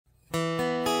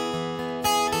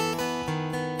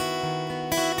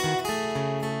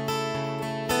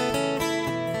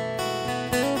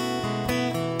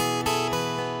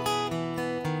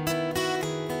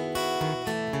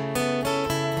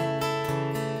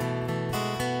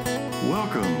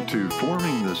Welcome to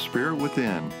Forming the Spirit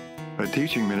Within, a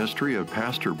teaching ministry of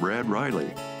Pastor Brad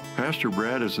Riley. Pastor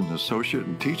Brad is an associate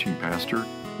and teaching pastor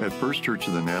at First Church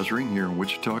of the Nazarene here in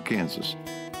Wichita, Kansas.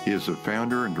 He is the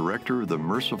founder and director of the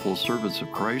Merciful Servants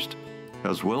of Christ,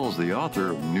 as well as the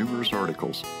author of numerous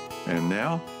articles. And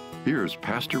now, here's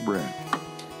Pastor Brad.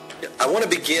 I want to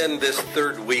begin this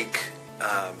third week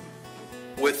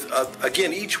with,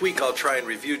 again, each week I'll try and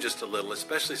review just a little,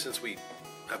 especially since we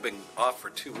have been off for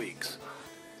 2 weeks.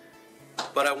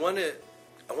 But I want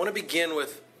to begin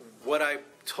with what I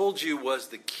told you was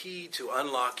the key to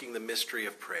unlocking the mystery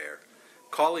of prayer,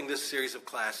 calling this series of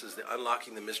classes the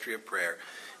Unlocking the Mystery of Prayer.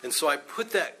 And so I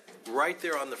put that right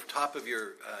there on the top of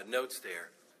your notes there.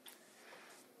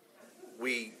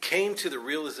 We came to the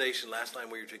realization last time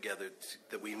we were together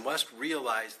that we must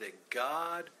realize that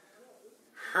God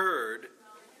heard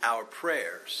our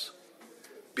prayers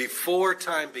before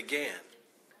time began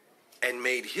and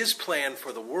made his plan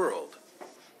for the world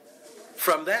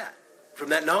from that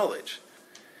knowledge.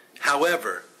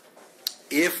 However,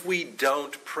 if we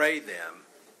don't pray them,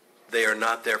 they are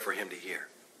not there for him to hear.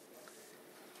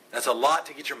 That's a lot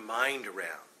to get your mind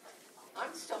around.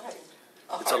 I'm still having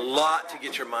It's a lot to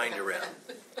get your mind around,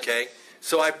 okay?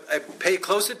 So I pay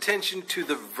close attention to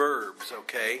the verbs,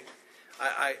 okay?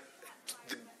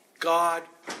 God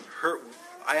heard.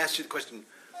 I asked you the question,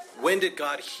 when did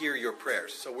God hear your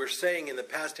prayers? So we're saying in the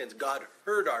past tense, God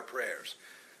heard our prayers.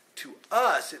 To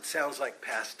us, it sounds like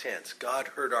past tense. God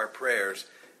heard our prayers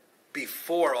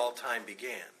before all time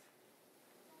began.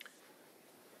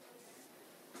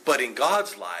 But in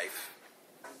God's life,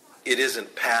 it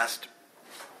isn't past.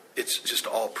 It's just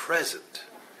all present,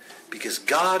 because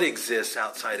God exists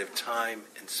outside of time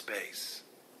and space.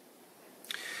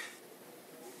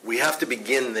 We have to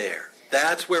begin there.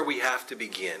 That's where we have to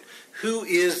begin. Who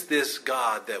is this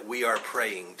God that we are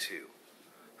praying to?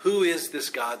 Who is this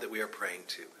God that we are praying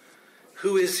to?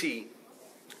 Who is he?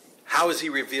 How has he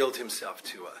revealed himself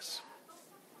to us?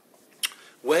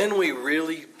 When we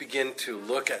really begin to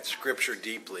look at Scripture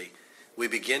deeply, we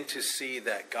begin to see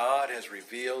that God has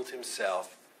revealed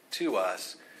himself to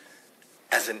us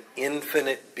as an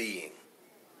infinite being.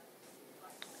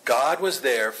 God was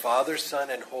there, Father, Son,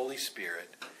 and Holy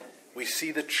Spirit. We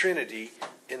see the Trinity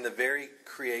in the very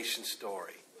creation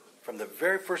story, from the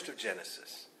very first of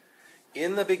Genesis.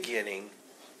 In the beginning,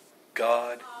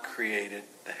 God created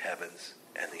the heavens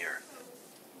and the earth.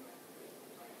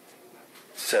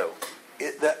 So,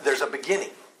 there's a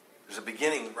beginning. There's a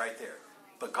beginning right there.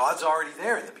 But God's already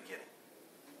there in the beginning.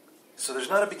 So there's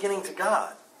not a beginning to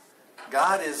God.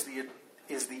 God is the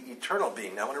eternal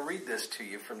being. Now I want to read this to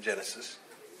you from Genesis.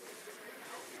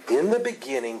 In the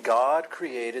beginning, God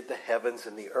created the heavens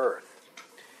and the earth.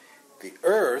 The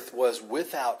earth was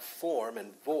without form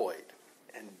and void,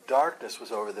 and darkness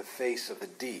was over the face of the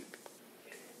deep.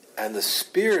 And the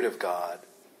Spirit of God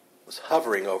was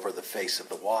hovering over the face of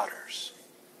the waters.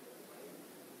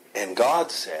 And God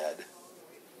said,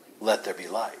 "Let there be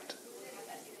light."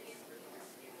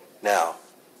 Now,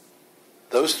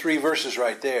 those 3 verses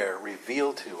right there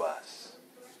reveal to us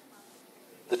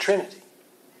the Trinity.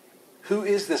 Who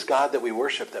is this God that we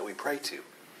worship, that we pray to?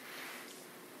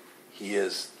 He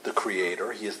is the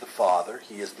Creator. He is the Father.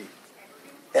 He is the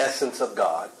essence of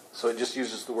God. So it just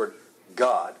uses the word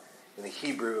God. In the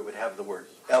Hebrew, it would have the word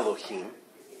Elohim.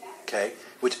 Okay?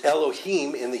 Which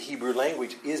Elohim in the Hebrew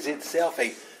language is itself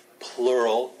a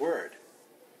plural word.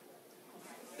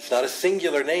 It's not a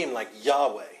singular name like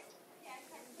Yahweh.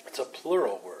 It's a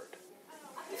plural word.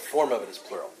 The form of it is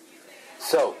plural.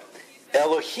 So,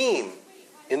 Elohim,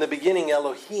 in the beginning,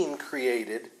 Elohim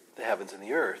created the heavens and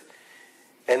the earth.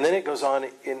 And then it goes on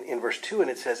in verse 2 and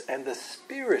it says, and the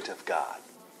Spirit of God,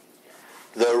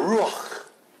 the Ruach,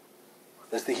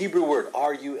 that's the Hebrew word,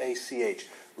 R-U-A-C-H,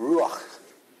 Ruach.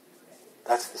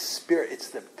 That's the Spirit. It's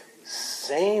the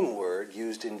same word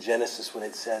used in Genesis when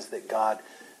it says that God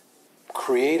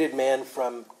created man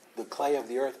from the clay of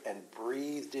the earth and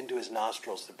breathed into his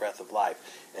nostrils the breath of life.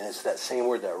 And it's that same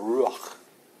word, that Ruach.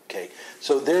 Okay,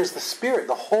 so there's the Spirit.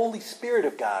 The Holy Spirit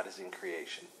of God is in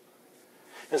creation.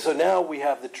 And so now we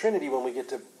have the Trinity when we get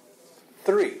to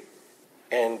 3.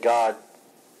 And God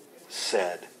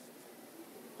said,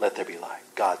 "Let there be light."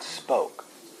 God spoke.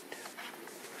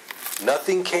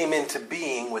 Nothing came into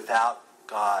being without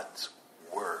God's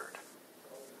Word.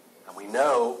 And we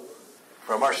know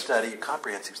from our study, a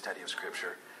comprehensive study of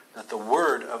Scripture, that the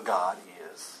Word of God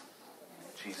is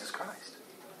Jesus Christ,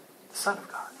 the Son of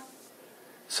God.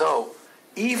 So,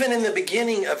 even in the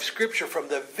beginning of Scripture, from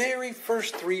the very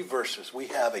first 3 verses, we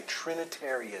have a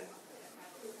Trinitarian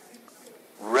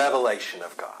revelation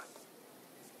of God.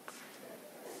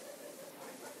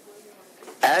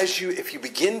 if you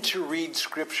begin to read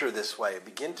Scripture this way,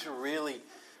 begin to really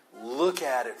look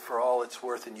at it for all it's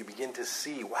worth, and you begin to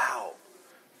see, wow,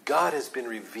 God has been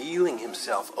revealing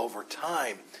himself over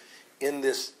time in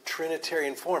this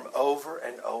Trinitarian form over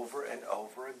and over and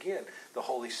over again. The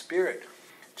Holy Spirit,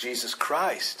 Jesus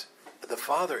Christ, the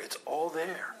Father, it's all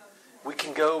there. We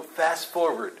can go fast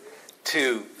forward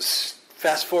to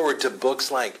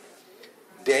books like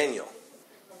Daniel.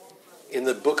 In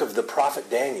the book of the prophet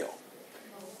Daniel,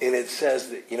 and it says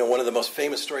that, one of the most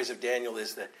famous stories of Daniel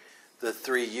is that the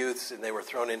three youths, and they were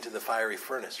thrown into the fiery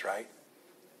furnace, right?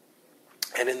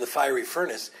 And in the fiery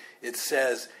furnace, it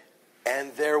says,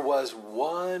 and there was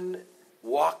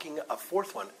a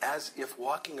fourth one, as if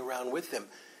walking around with them,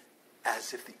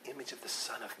 as if the image of the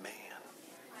Son of Man.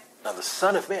 Now, the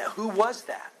Son of Man, who was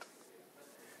that?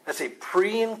 That's a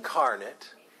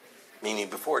pre-incarnate, meaning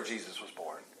before Jesus was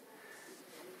born,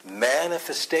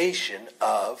 manifestation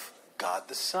of God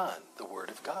the Son, the Word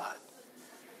of God.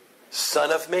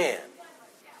 Son of Man.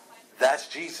 That's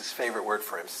Jesus' favorite word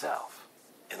for himself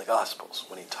in the Gospels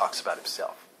when he talks about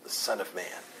himself, the Son of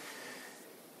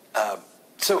Man.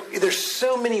 So there's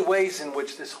so many ways in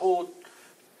which this whole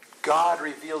God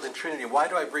revealed in Trinity. Why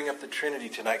do I bring up the Trinity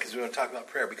tonight? Because we want to talk about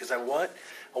prayer. Because I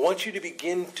want you to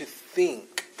begin to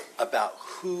think about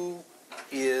who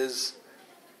is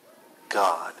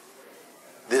God.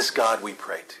 This God we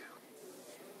pray to.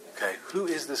 Okay, who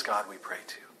is this God we pray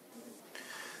to?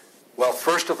 Well,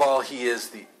 first of all, he is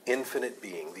the infinite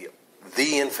being,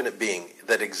 the infinite being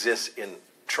that exists in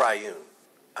triune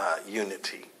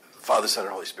unity, Father, Son,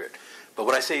 and Holy Spirit. But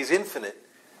when I say he's infinite,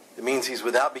 it means he's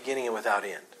without beginning and without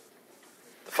end.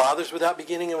 The Father's without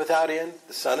beginning and without end.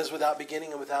 The Son is without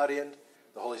beginning and without end.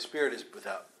 The Holy Spirit is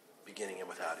without beginning and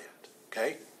without end.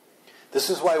 Okay? This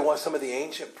is why some of the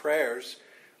ancient prayers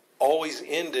always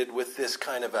ended with this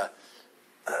kind of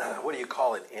what do you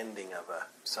call it? Ending of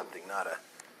something, not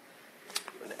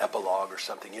an epilogue or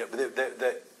something. In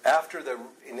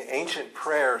the ancient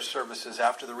prayer services,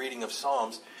 after the reading of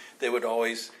Psalms, they would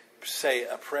always say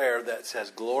a prayer that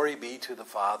says, "Glory be to the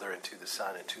Father and to the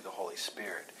Son and to the Holy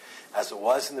Spirit, as it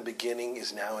was in the beginning,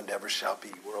 is now, and ever shall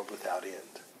be, world without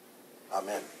end.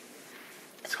 Amen."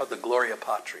 It's called the Gloria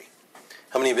Patri.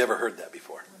 How many of you have ever heard that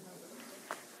before?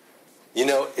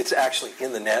 It's actually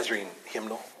in the Nazarene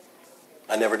hymnal.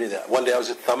 I never knew that. One day I was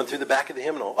just thumbing through the back of the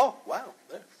hymnal. Oh, wow.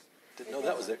 There. Didn't know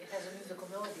that was there. It has a musical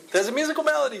melody to it. There's a musical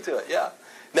melody to it, yeah.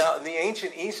 Now, the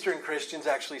ancient Eastern Christians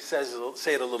actually say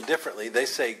it a little differently. They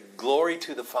say, "Glory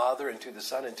to the Father and to the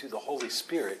Son and to the Holy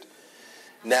Spirit,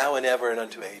 now and ever and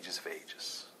unto ages of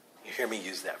ages." You hear me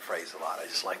use that phrase a lot. I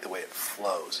just like the way it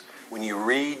flows. When you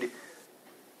read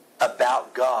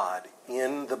about God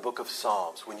in the book of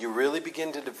Psalms, when you really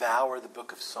begin to devour the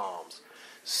book of Psalms,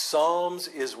 Psalms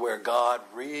is where God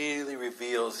really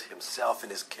reveals himself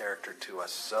and his character to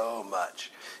us so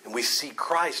much. And we see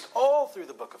Christ all through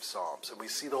the book of Psalms. And we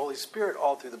see the Holy Spirit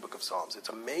all through the book of Psalms. It's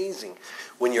amazing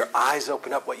when your eyes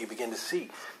open up what you begin to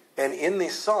see. And in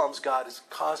these Psalms, God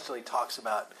constantly talks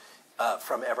about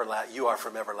you are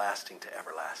from everlasting to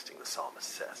everlasting, the psalmist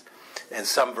says. And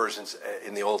some versions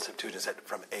in the Old Septuagint said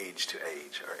from age to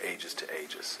age, or ages to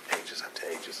ages, ages unto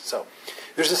ages. So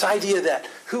there's this idea that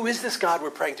who is this God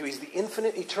we're praying to? He's the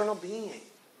infinite, eternal being.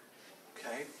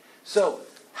 Okay? So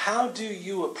how do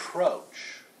you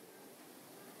approach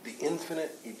the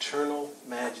infinite, eternal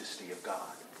majesty of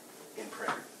God in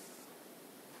prayer?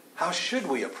 How should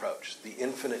we approach the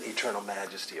infinite, eternal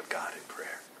majesty of God in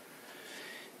prayer?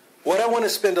 What I want to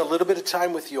spend a little bit of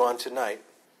time with you on tonight,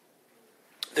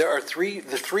 there are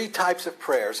the three types of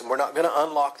prayers, and we're not going to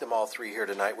unlock them all three here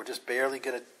tonight. We're just barely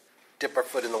going to dip our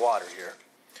foot in the water here.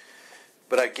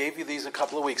 But I gave you these a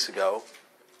couple of weeks ago.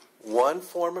 One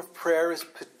form of prayer is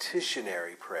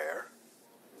petitionary prayer.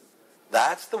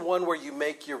 That's the one where you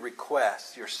make your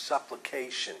request, your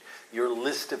supplication, your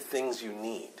list of things you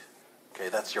need. Okay,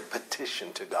 that's your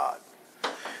petition to God.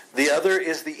 The other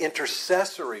is the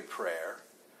intercessory prayer.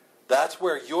 That's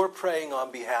where you're praying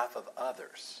on behalf of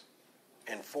others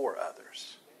and for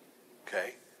others.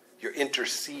 Okay? You're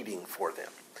interceding for them.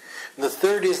 And the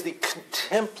third is the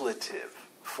contemplative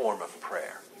form of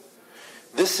prayer.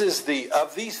 This is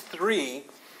of these three,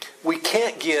 we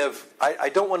can't give, I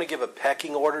don't want to give a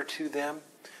pecking order to them,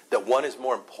 that one is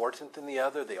more important than the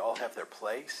other. They all have their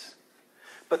place.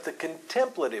 But the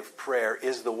contemplative prayer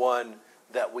is the one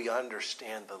that we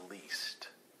understand the least,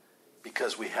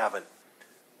 because we haven't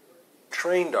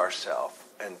trained ourselves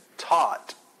and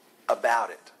taught about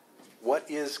it. What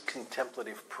is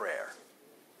contemplative prayer?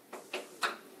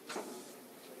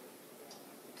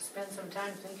 Spend some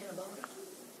time thinking about it.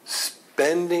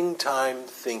 Spending time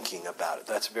thinking about it.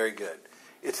 That's very good.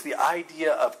 It's the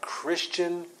idea of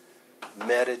Christian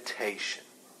meditation.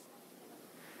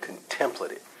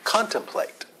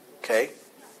 Contemplate. Okay?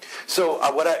 So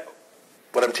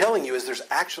what I'm telling you is there's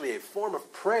actually a form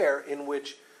of prayer in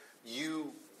which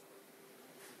you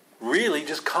really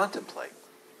just contemplate.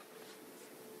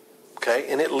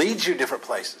 Okay? And it leads you different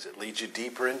places. It leads you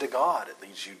deeper into God. It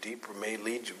leads you deeper,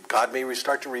 God may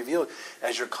start to reveal,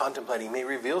 as you're contemplating, may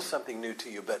reveal something new to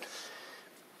you. But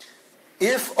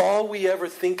if all we ever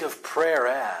think of prayer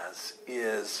as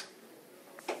is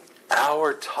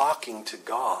our talking to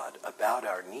God about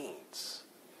our needs,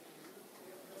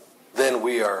 then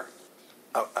we are,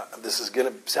 this is going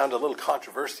to sound a little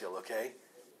controversial, okay?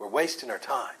 We're wasting our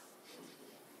time.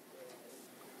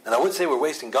 And I wouldn't say we're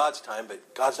wasting God's time,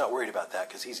 but God's not worried about that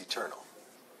because he's eternal.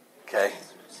 Okay?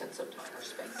 Sense of time or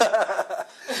space.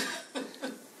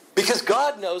 Because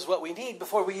God knows what we need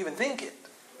before we even think it.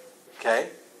 Okay?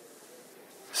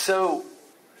 So,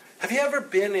 have you ever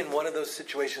been in one of those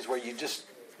situations where you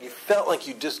felt like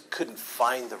you just couldn't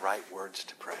find the right words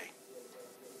to pray?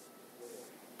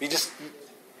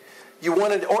 You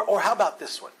wanted, or how about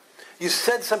this one? You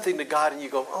said something to God and you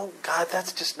go, oh God,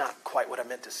 that's just not quite what I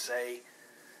meant to say.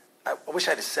 I wish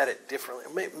I'd have said it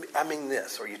differently. I mean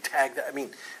this, or you tag that. I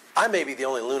mean, I may be the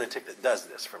only lunatic that does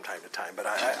this from time to time, but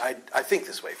I think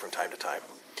this way from time to time.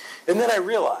 And then I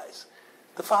realize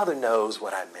the Father knows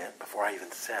what I meant before I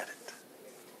even said it.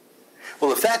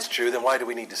 Well, if that's true, then why do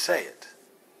we need to say it?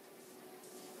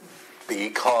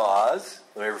 Because,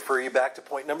 let me refer you back to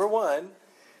point number 1,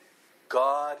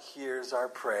 God hears our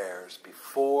prayers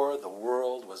before the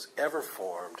world was ever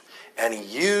formed, and he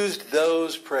used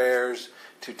those prayers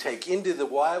to take into the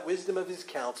wisdom of his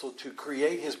counsel to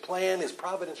create his plan, his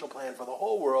providential plan for the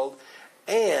whole world.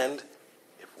 And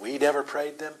if we'd ever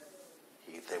prayed them,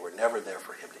 they were never there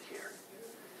for him to hear.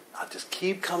 I'll just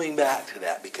keep coming back to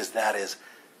that because that is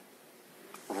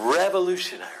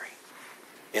revolutionary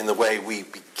in the way we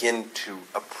begin to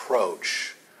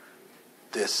approach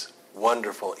this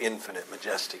wonderful, infinite,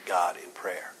 majestic God in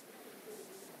prayer.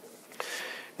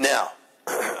 Now,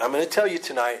 I'm going to tell you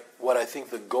tonight what I think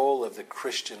the goal of the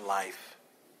Christian life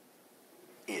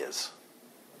is.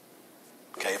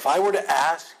 Okay, if I were to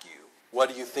ask you, what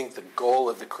do you think the goal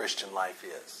of the Christian life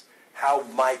is? How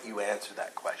might you answer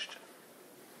that question?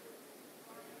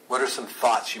 What are some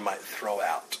thoughts you might throw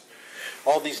out?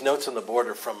 All these notes on the board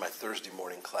are from my Thursday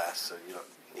morning class, so you don't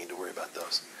need to worry about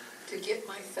those. To get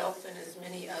myself and as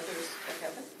many others to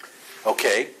heaven.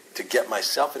 Okay, to get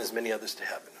myself and as many others to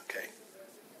heaven. Okay.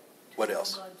 What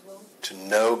else? God's will. To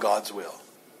know God's will.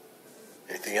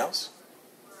 Anything else?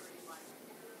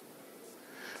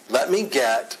 Let me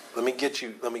get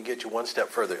you one step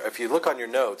further. If you look on your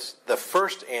notes, the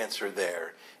first answer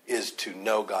there is to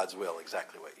know God's will,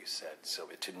 exactly what you said. So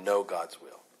to know God's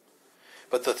will.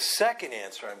 But the second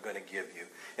answer I'm going to give you,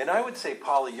 and I would say,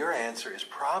 Paula, your answer is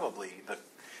probably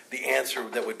the answer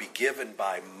that would be given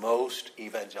by most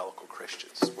evangelical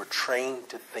Christians. We're trained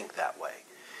to think that way.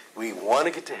 We want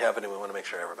to get to heaven, and we want to make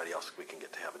sure everybody else we can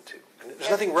get to heaven too. And there's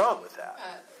nothing wrong with that.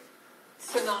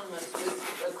 Synonymous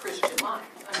with a Christian life.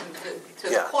 I mean,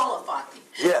 to Yeah. qualify.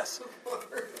 Yes,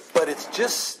 but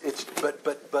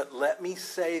but let me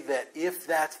say that if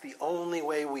that's the only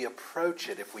way we approach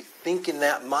it, if we think in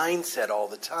that mindset all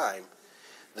the time,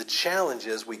 the challenge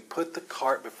is we put the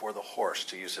cart before the horse,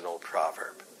 to use an old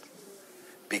proverb.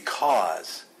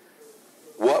 Because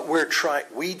what we're trying,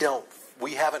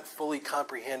 we haven't fully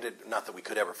comprehended, not that we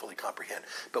could ever fully comprehend,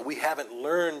 but we haven't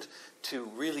learned to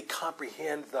really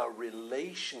comprehend the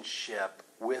relationship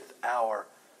with our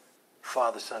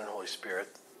Father, Son, and Holy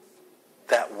Spirit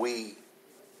that we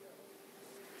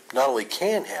not only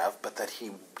can have, but that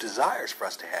he desires for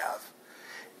us to have.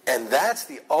 And that's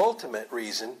the ultimate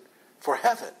reason for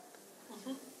heaven.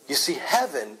 Mm-hmm. You see,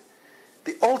 heaven,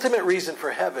 the ultimate reason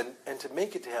for heaven and to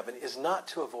make it to heaven is not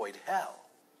to avoid hell.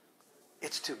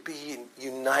 It's to be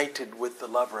united with the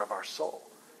lover of our soul.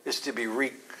 It's to be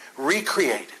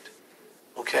recreated.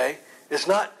 Okay? It's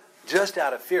not just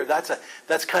out of fear.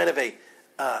 That's kind of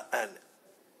an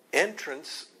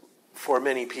entrance for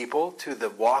many people to the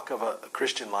walk of a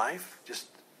Christian life. Just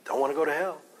don't want to go to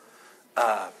hell.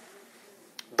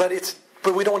 But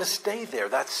we don't want to stay there.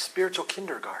 That's spiritual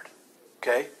kindergarten.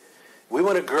 Okay? We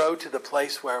want to grow to the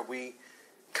place where we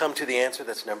come to the answer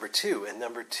that's number 2. And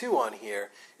number 2 on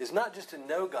here is not just to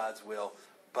know God's will,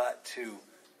 but to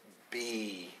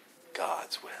be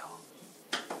God's will.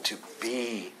 To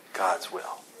be God's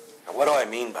will. Now, what do I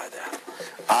mean by that?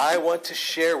 I want to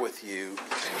share with you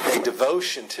a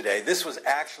devotion today. This was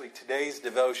actually today's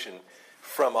devotion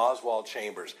from Oswald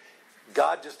Chambers.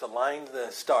 God just aligned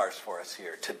the stars for us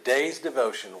here. Today's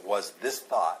devotion was this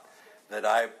thought that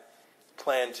I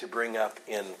plan to bring up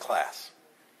in class.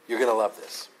 You're going to love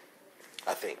this,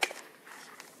 I think.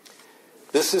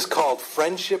 This is called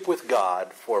Friendship with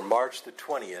God for March the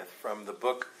 20th from the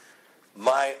book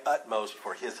My Utmost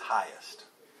for His Highest.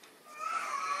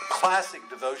 Classic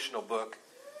devotional book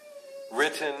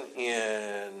written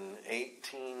in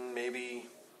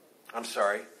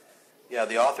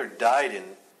the author died in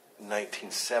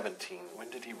 1917. When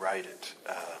did he write it?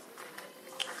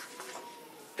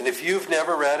 And if you've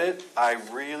never read it, I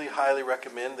really highly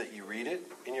recommend that you read it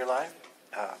in your life.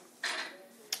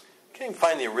 Can't even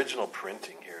find the original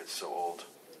printing here. It's so old.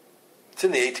 It's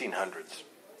in the 1800s.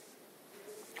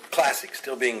 Classic,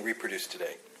 still being reproduced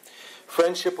today.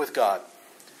 Friendship with God.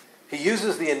 He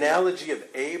uses the analogy of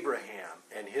Abraham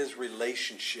and his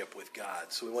relationship with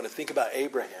God. So we want to think about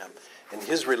Abraham and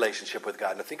his relationship with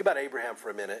God. Now think about Abraham for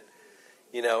a minute,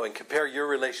 and compare your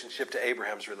relationship to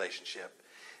Abraham's relationship.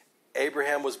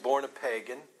 Abraham was born a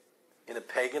pagan in a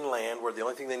pagan land where the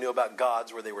only thing they knew about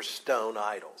gods were they were stone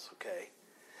idols, okay?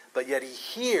 But yet he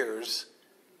hears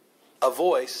a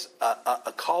voice,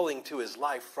 a calling to his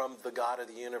life from the God of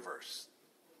the universe,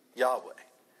 Yahweh.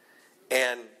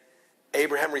 And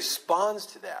Abraham responds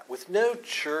to that with no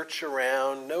church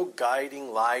around, no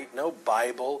guiding light, no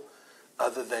Bible,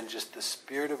 other than just the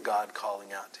Spirit of God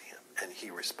calling out to him. And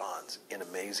he responds in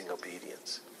amazing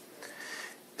obedience.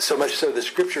 So much so the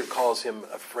Scripture calls him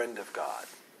a friend of God.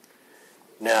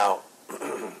 Now,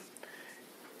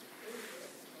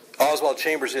 Oswald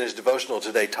Chambers in his devotional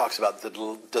today talks about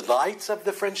the delights of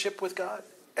the friendship with God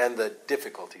and the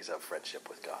difficulties of friendship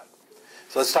with God.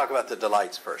 So let's talk about the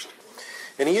delights first.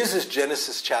 And he uses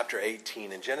Genesis chapter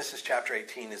 18. And Genesis chapter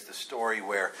 18 is the story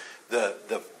where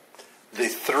the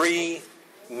three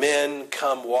men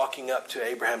come walking up to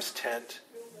Abraham's tent,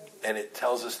 and it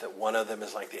tells us that one of them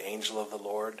is like the angel of the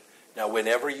Lord. Now,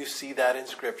 whenever you see that in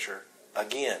Scripture,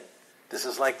 again, this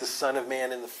is like the Son of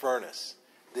Man in the furnace.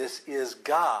 This is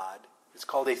God. It's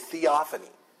called a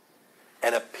theophany,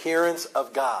 an appearance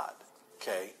of God.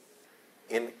 Okay?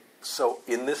 So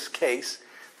in this case,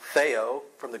 theo,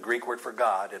 from the Greek word for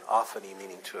God, and ophany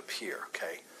meaning to appear.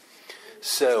 Okay?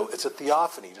 So it's a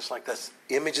theophany, just like this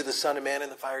image of the Son of Man in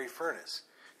the fiery furnace.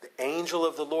 The angel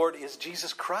of the Lord is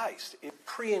Jesus Christ,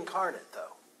 pre-incarnate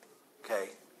though. Okay?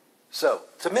 So,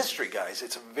 it's a mystery, guys.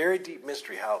 It's a very deep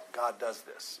mystery how God does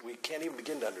this. We can't even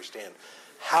begin to understand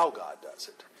how God does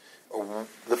it, or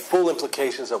the full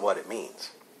implications of what it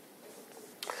means.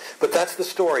 But that's the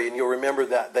story, and you'll remember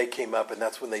that they came up, and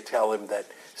that's when they tell him that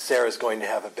Sarah's going to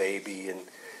have a baby, and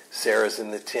Sarah's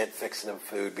in the tent fixing him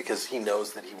food because he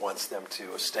knows that he wants them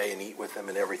to stay and eat with him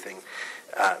and everything.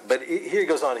 But here he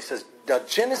goes on. He says, now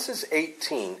Genesis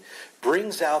 18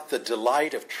 brings out the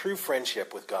delight of true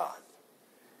friendship with God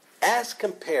as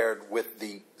compared with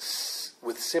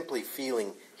simply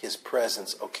feeling his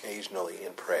presence occasionally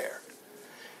in prayer.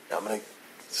 Now this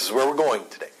is where we're going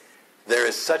today. There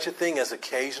is such a thing as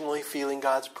occasionally feeling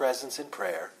God's presence in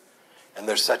prayer, and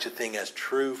there's such a thing as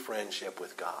true friendship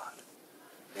with God.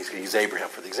 He's going to use Abraham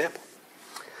for the example.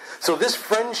 So this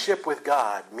friendship with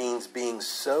God means being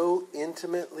so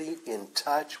intimately in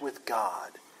touch with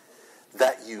God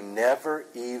that you never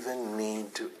even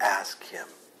need to ask him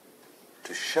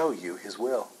to show you his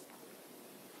will.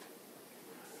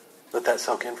 Let that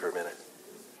soak in for a minute.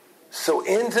 So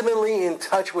intimately in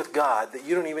touch with God that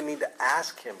you don't even need to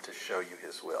ask him to show you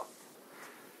his will.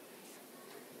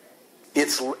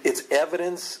 It's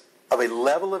evidence of a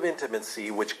level of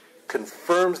intimacy which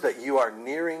confirms that you are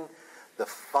nearing the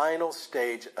final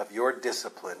stage of your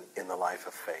discipline in the life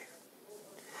of faith.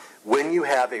 When you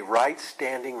have a right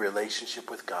standing relationship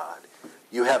with God,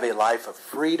 you have a life of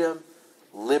freedom,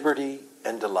 liberty,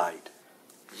 and delight.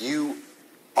 You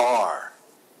are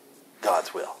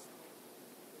God's will.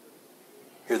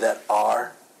 Hear that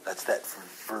are? That's that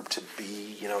verb to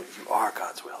be. You are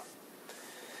God's will.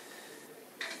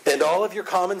 And all of your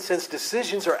common sense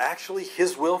decisions are actually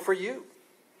his will for you.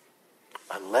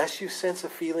 Unless you sense a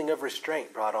feeling of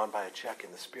restraint brought on by a check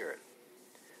in the spirit.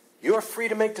 You are free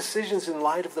to make decisions in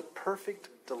light of the perfect,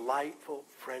 delightful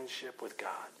friendship with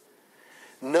God.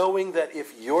 Knowing that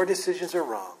if your decisions are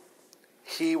wrong,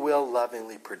 he will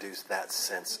lovingly produce that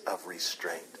sense of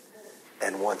restraint.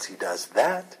 And once he does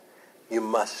that, you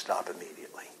must stop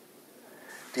immediately.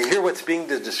 Do you hear what's being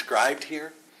described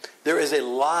here? There is a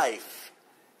life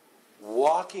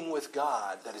walking with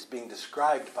God that is being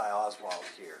described by Oswald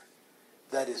here.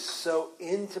 That is so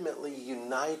intimately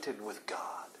united with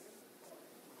God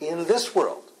in this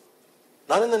world,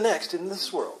 not in the next, in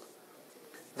this world,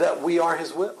 that we are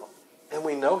his will, and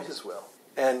we know his will,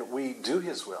 and we do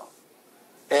his will.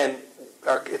 And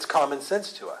it's common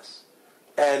sense to us.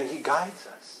 And he guides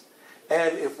us.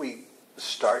 And if we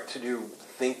start to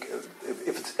think,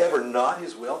 if it's ever not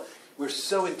his will, we're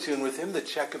so in tune with him, the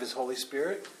check of his Holy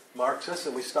Spirit marks us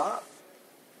and we stop.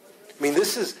 I mean,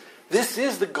 this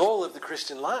is the goal of the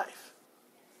Christian life.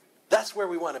 That's where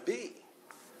we want to be.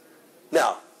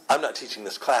 Now, I'm not teaching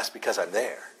this class because I'm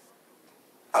there.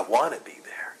 I want to be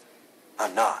there.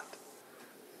 I'm not.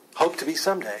 Hope to be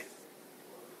someday.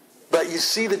 But you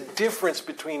see the difference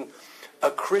between a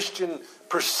Christian,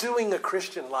 pursuing a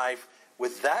Christian life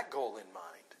with that goal in mind,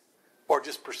 or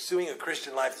just pursuing a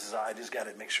Christian life that says, I just got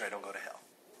to make sure I don't go to hell.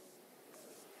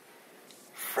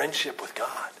 Friendship with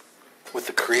God, with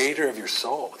the creator of your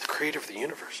soul, with the creator of the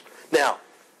universe. Now,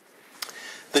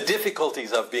 the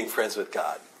difficulties of being friends with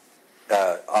God,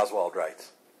 Oswald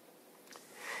writes.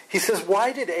 He says,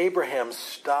 why did Abraham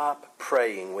stop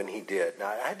praying when he did? Now,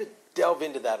 I had to delve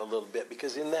into that a little bit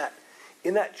because in that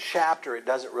chapter, it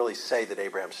doesn't really say that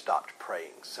Abraham stopped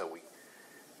praying. So we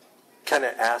kind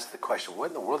of asked the question, what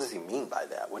in the world does he mean by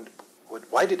that?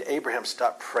 Why did Abraham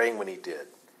stop praying when he did?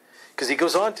 Because he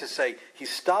goes on to say, he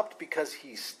stopped because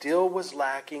he still was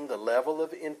lacking the level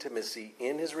of intimacy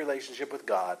in his relationship with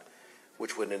God,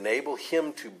 which would enable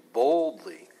him to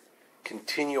boldly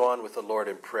continue on with the Lord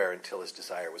in prayer until his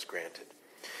desire was granted.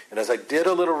 And as I did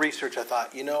a little research, I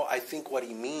thought, I think what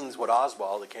he means, what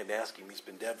Oswald, I can't ask him, he's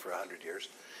been dead for 100 years,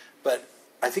 but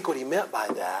I think what he meant by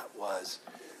that was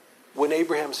when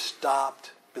Abraham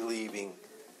stopped believing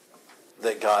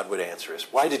that God would answer his,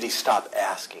 why did he stop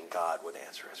asking God would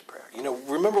answer his prayer?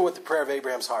 Remember what the prayer of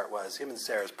Abraham's heart was? Him and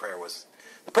Sarah's prayer was,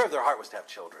 the prayer of their heart was to have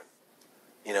children.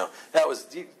 That was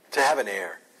to have an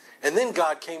heir. And then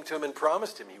God came to him and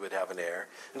promised him he would have an heir,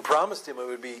 and promised him it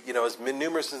would be, as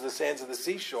numerous as the sands of the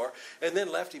seashore, and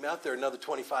then left him out there another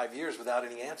 25 years without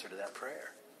any answer to that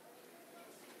prayer.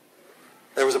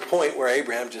 There was a point where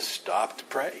Abraham just stopped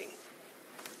praying.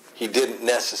 He didn't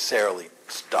necessarily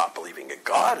stop believing in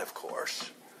God, of course,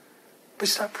 but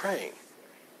he stopped praying.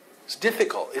 It's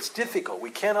difficult. It's difficult. We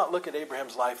cannot look at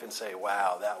Abraham's life and say,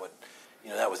 wow,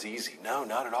 that was easy. No,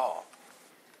 not at all.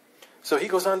 So he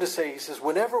goes on to say, he says,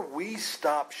 whenever we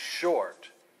stop short,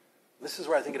 this is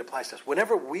where I think it applies to us,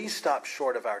 whenever we stop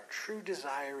short of our true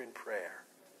desire in prayer,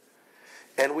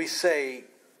 and we say,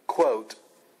 quote,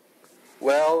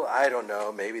 well, I don't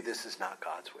know, maybe this is not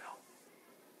God's will.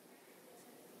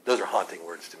 Those are haunting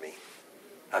words to me.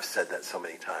 I've said that so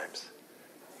many times.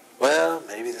 Well,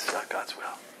 maybe this is not God's will.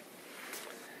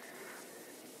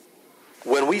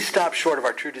 When we stop short of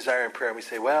our true desire in prayer and we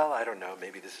say, well, I don't know,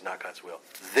 maybe this is not God's will,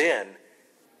 then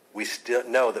we still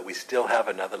know that we still have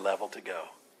another level to go.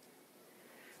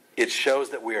 It shows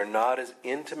that we are not as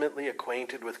intimately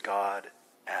acquainted with God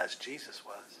as Jesus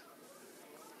was.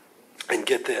 And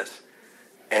get this,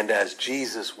 and as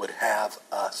Jesus would have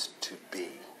us to be.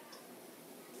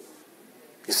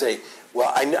 You say,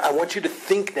 well, I want you to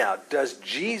think now, does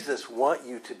Jesus want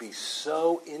you to be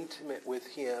so intimate with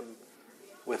him,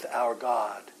 with our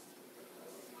God,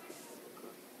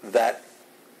 that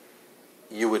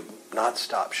you would not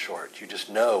stop short? You just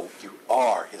know you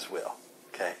are his will.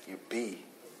 Okay? You be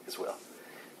his will.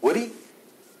 Would he?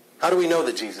 How do we know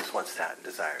that Jesus wants that and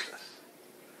desires us?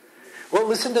 Well,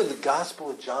 listen to the Gospel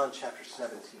of John chapter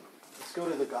 17. Let's go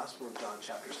to the Gospel of John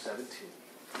chapter 17.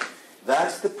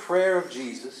 That's the prayer of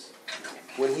Jesus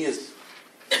when he is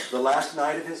the last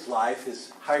night of his life,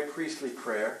 his high priestly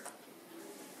prayer.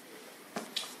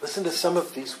 Listen to some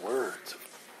of these words of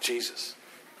Jesus.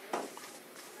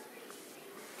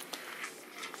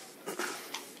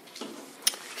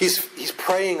 He's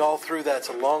praying all through that. It's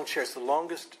a long chair. It's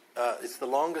the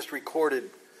longest recorded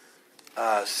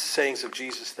sayings of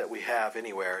Jesus that we have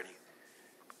anywhere. And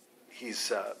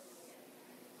he's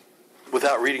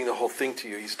without reading the whole thing to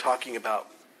you, he's talking about,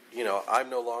 I'm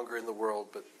no longer in the world,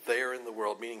 but they are in the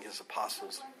world, meaning his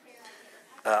apostles.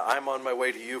 I'm on my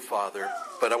way to you, Father,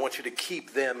 but I want you to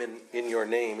keep them in your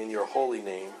name, in your holy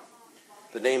name,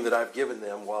 the name that I've given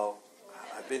them while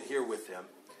I've been here with them.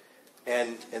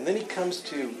 And then he comes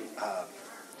to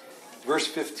verse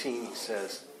 15, he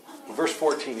says, verse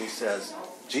 14, he says,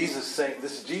 Jesus saying,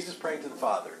 this is Jesus praying to the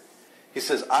Father. He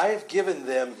says, I have given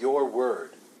them your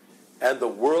word, and the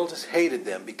world has hated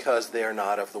them because they are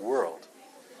not of the world,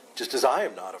 just as I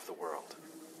am not of the world.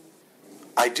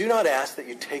 I do not ask that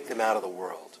you take them out of the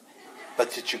world,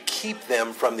 but that you keep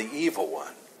them from the evil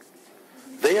one.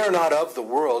 They are not of the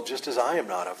world, just as I am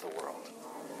not of the world.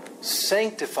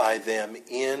 Sanctify them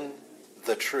in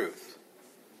the truth.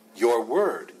 Your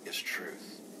word is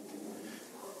truth.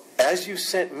 As you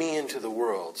sent me into the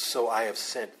world, so I have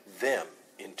sent them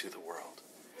into the world.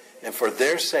 And for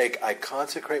their sake I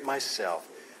consecrate myself,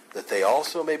 that they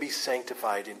also may be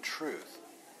sanctified in truth.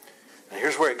 And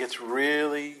here's where it gets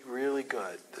really, really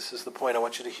good. This is the point I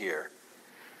want you to hear.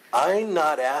 I'm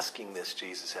not asking this,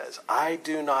 Jesus says. I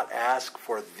do not ask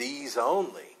for these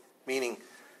only, meaning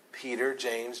Peter,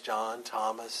 James, John,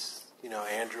 Thomas,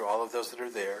 Andrew, all of those that are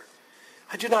there.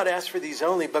 I do not ask for these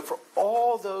only, but for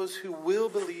all those who will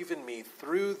believe in me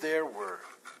through their word,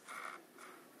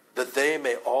 that they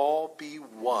may all be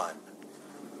one,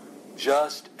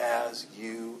 just as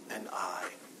you and I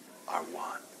are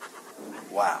one.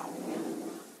 Wow.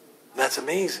 That's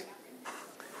amazing.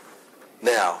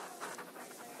 Now,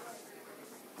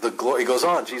 the glory,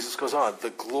 Jesus goes on, the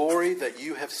glory that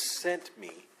you have sent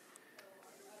me,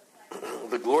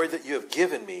 the glory that you have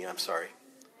given me,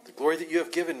 the glory that you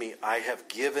have given me, I have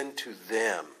given to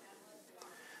them,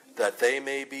 that they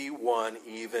may be one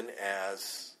even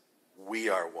as we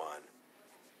are one.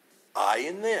 I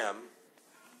in them,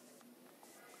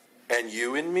 and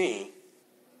you in me,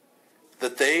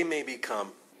 that they may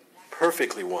become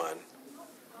perfectly one,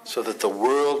 so that the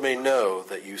world may know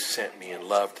that you sent me and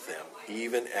loved them,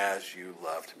 even as you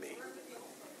loved me.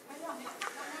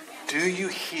 Do you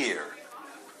hear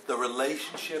the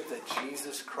relationship that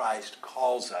Jesus Christ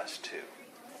calls us to?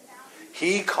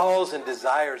 He calls and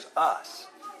desires us,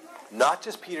 not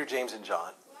just Peter, James, and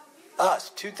John, us,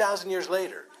 2,000 years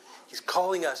later. He's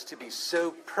calling us to be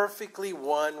so perfectly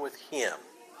one with him,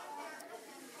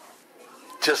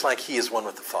 just like he is one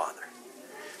with the Father.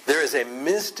 There is a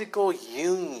mystical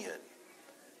union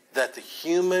that the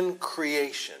human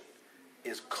creation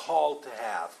is called to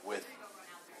have with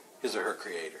his or her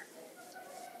Creator.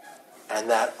 And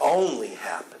that only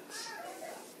happens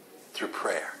through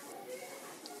prayer.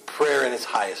 Prayer in its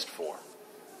highest form.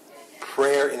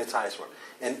 Prayer in its highest form.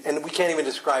 And we can't even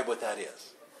describe what that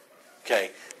is.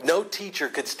 Okay? No teacher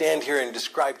could stand here and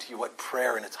describe to you what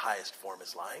prayer in its highest form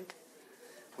is like.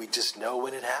 We just know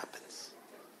when it happens.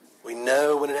 We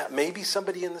know when it happens. Maybe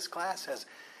somebody in this class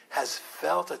has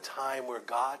felt a time where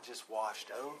God just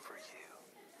washed over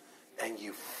you. And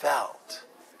you felt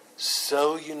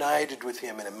so united with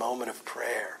him in a moment of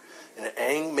prayer.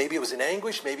 Maybe it was in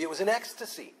anguish, maybe it was in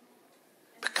ecstasy.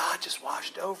 But God just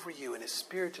washed over you and his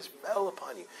Spirit just fell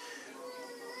upon you.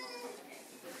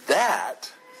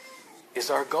 That is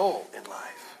our goal in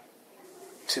life.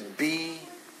 To be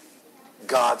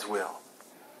God's will.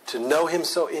 To know him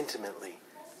so intimately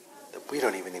that we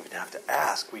don't even have to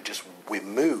ask. We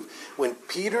move. When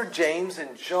Peter, James,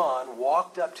 and John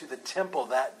walked up to the temple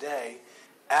that day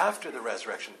after the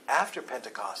resurrection, after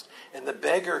Pentecost, and the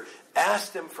beggar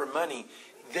asked them for money,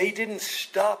 they didn't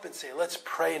stop and say, let's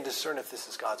pray and discern if this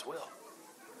is God's will.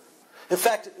 In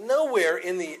fact, nowhere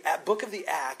in the book of the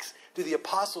Acts do the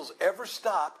apostles ever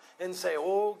stop and say,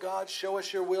 oh God, show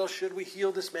us your will. Should we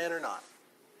heal this man or not?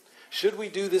 Should we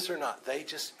do this or not? They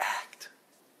just act.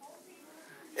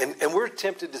 And we're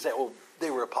tempted to say, well, they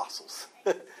were apostles.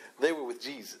 They were with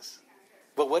Jesus.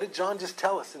 But what did John just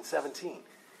tell us in 17?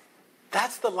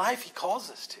 That's the life he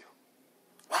calls us to.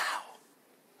 Wow.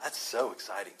 That's so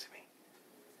exciting to me.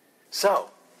 So,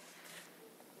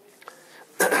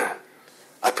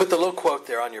 I put the little quote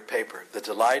there on your paper. The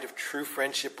delight of true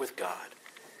friendship with God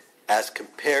as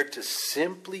compared to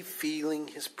simply feeling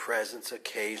his presence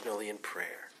occasionally in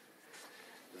prayer.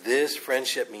 This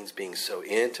friendship means being so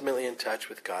intimately in touch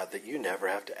with God that you never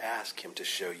have to ask him to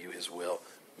show you his will.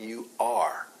 You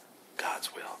are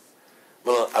God's will.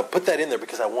 Well, I put that in there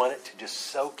because I want it to just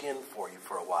soak in for you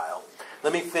for a while.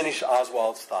 Let me finish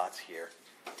Oswald's thoughts here.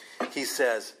 He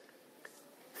says,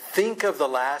 think of the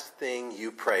last thing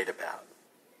you prayed about.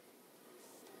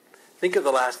 Think of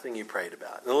the last thing you prayed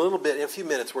about. In a few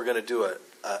minutes, we're going to do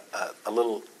a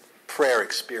little prayer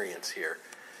experience here.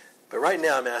 But right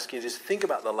now I'm asking you, just think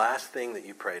about the last thing that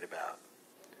you prayed about.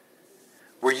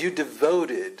 Were you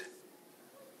devoted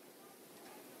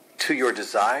to your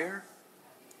desire,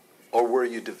 or were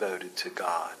you devoted to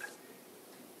God?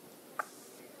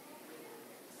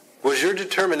 Was your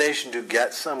determination to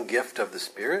get some gift of the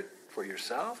Spirit for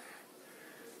yourself,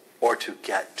 or to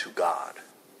get to God?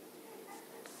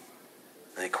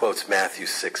 And he quotes Matthew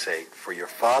 6:8, for your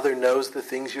Father knows the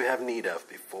things you have need of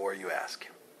before you ask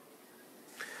him.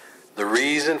 The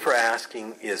reason for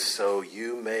asking is so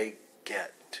you may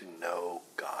get to know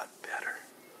God better.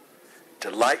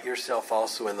 Delight yourself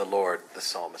also in the Lord, the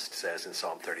psalmist says in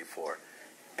Psalm 34,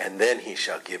 and then he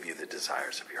shall give you the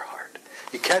desires of your heart.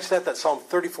 You catch that? That's Psalm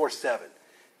 34:7.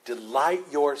 Delight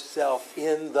yourself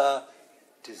in the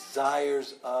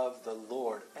desires of the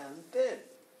Lord, and then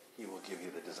he will give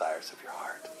you the desires of your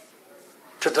heart.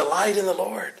 To delight in the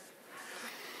Lord.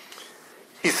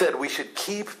 He said we should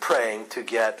keep praying to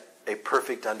get a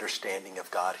perfect understanding of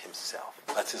God himself.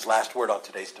 That's his last word on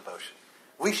today's devotion.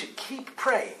 We should keep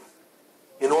praying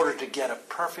in order to get a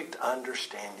perfect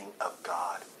understanding of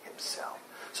God himself.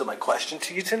 So my question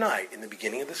to you tonight in the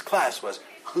beginning of this class was,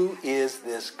 who is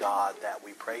this God that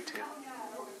we pray to?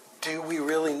 Do we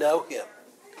really know him?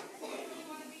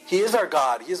 He is our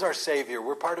God. He is our Savior.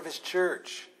 We're part of his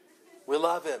church. We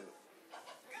love him.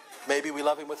 Maybe we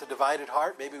love him with a divided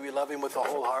heart. Maybe we love him with a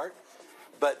whole heart.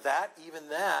 But even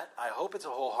that, I hope it's a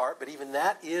whole heart, but even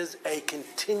that is a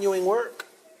continuing work.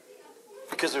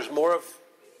 Because there's more of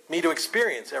me to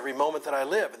experience every moment that I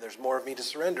live, and there's more of me to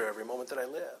surrender every moment that I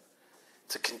live.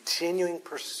 It's a continuing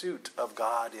pursuit of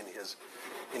God in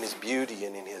his beauty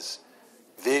and in his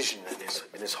vision and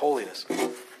in his holiness.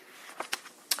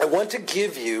 I want to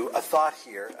give you a thought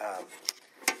here.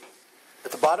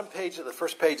 At the bottom page of the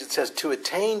first page, it says, to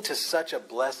attain to such a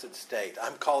blessed state.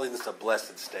 I'm calling this a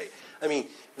blessed state. I mean,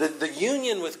 the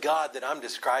union with God that I'm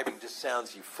describing just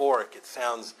sounds euphoric. It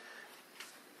sounds,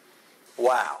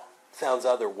 wow. It sounds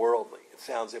otherworldly.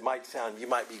 You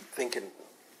might be thinking,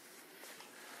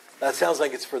 that sounds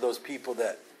like it's for those people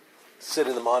that sit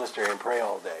in the monastery and pray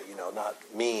all day, not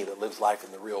me that lives life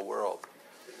in the real world.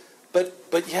 But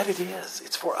yet it is.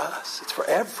 It's for us. It's for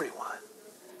everyone.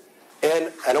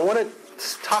 And I want to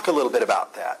talk a little bit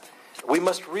about that. We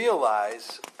must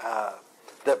realize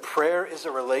that prayer is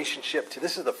a relationship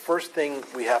this is the first thing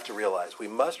we have to realize. We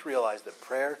must realize that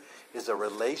prayer is a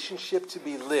relationship to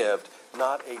be lived,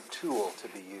 not a tool to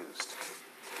be used.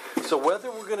 So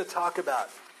whether we're going to talk about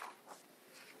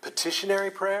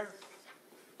petitionary prayer,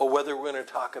 or whether we're going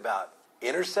to talk about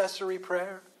intercessory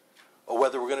prayer, or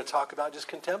whether we're going to talk about just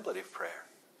contemplative prayer,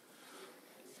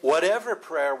 whatever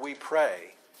prayer we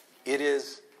pray,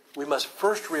 we must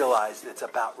first realize that it's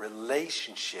about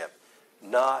relationship,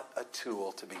 not a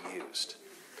tool to be used.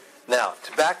 Now,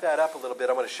 to back that up a little bit,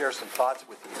 I'm going to share some thoughts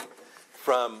with you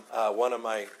from one of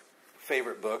my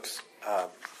favorite books,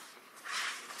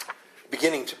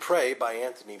 Beginning to Pray by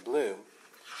Anthony Bloom.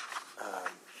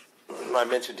 I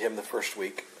mentioned him the first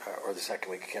week, or the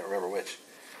second week, I can't remember which.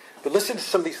 But listen to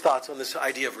some of these thoughts on this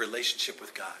idea of relationship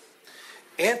with God.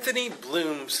 Anthony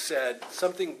Bloom said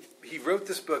something, he wrote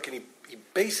this book, and he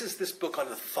bases this book on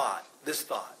this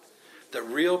thought, that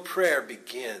real prayer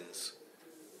begins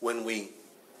when we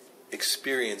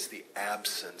experience the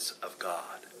absence of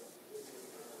God.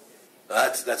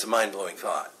 That's a mind-blowing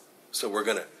thought. So we're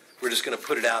just going to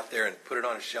put it out there and put it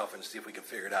on a shelf and see if we can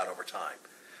figure it out over time.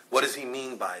 What does he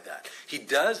mean by that? He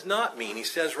does not mean, he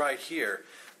says right here,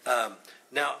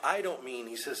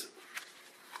 he says,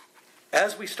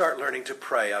 as we start learning to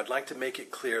pray, I'd like to make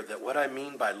it clear that what I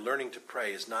mean by learning to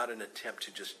pray is not an attempt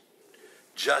to just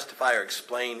justify or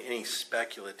explain any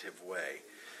speculative way.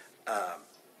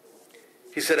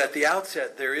 He said, at the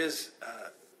outset, there is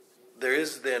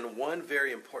then one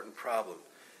very important problem.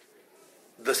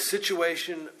 The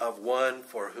situation of one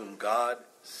for whom God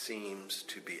seems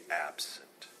to be absent.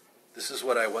 This is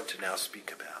what I want to now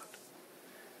speak about.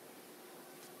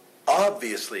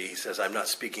 Obviously, he says, I'm not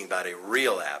speaking about a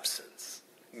real absence.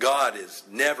 God is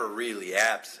never really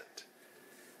absent,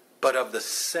 but of the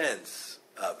sense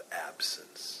of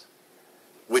absence,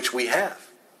 which we have.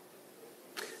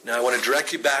 Now, I want to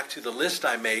direct you back to the list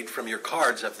I made from your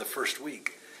cards of the first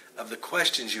week, of the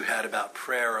questions you had about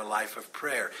prayer or a life of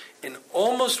prayer. And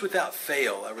almost without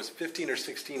fail, there was 15 or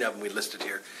 16 of them we listed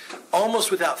here.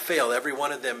 Almost without fail, every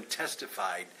one of them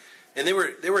testified. And they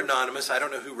were anonymous. I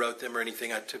don't know who wrote them or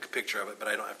anything. I took a picture of it, but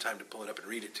I don't have time to pull it up and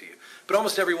read it to you. But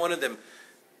almost every one of them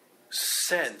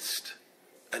sensed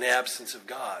an absence of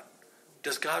God.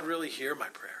 Does God really hear my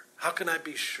prayer? How can I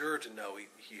be sure to know he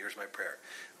hears my prayer?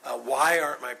 Why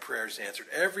aren't my prayers answered?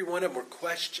 Every one of them were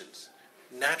questions,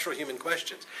 natural human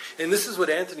questions. And this is what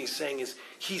Anthony's saying is,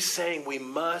 he's saying we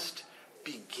must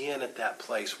begin at that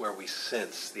place where we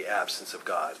sense the absence of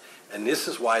God. And this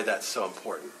is why that's so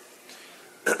important.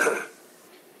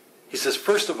 He says,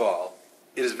 first of all,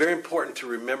 it is very important to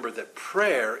remember that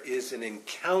prayer is an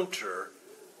encounter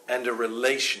and a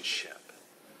relationship.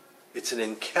 It's an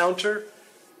encounter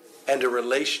and a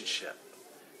relationship.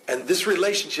 And this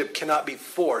relationship cannot be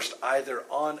forced either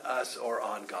on us or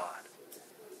on God.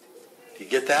 Do you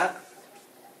get that?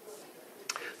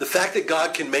 The fact that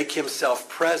God can make himself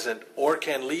present or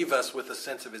can leave us with a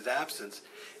sense of his absence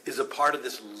is a part of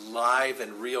this live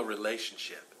and real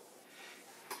relationship.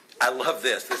 I love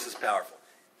this. This is powerful.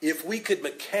 If we could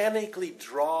mechanically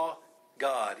draw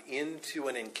God into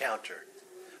an encounter,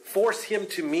 force him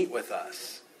to meet with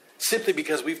us, simply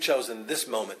because we've chosen this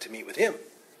moment to meet with him,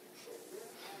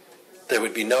 there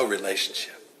would be no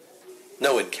relationship,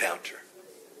 no encounter.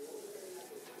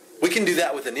 We can do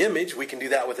that with an image. We can do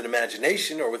that with an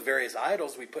imagination or with various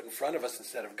idols we put in front of us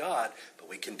instead of God. But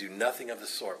we can do nothing of the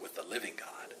sort with the living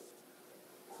God,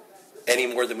 any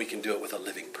more than we can do it with a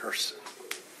living person.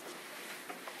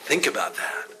 Think about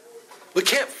that. We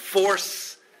can't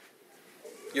force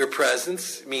your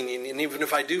presence. I mean, and even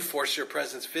if I do force your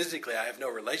presence physically, I have no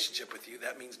relationship with you.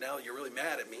 That means now you're really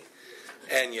mad at me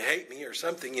and you hate me or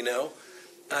something, you know.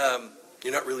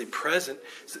 You're not really present.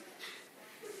 So,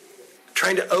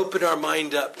 trying to open our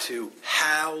mind up to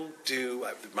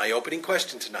my opening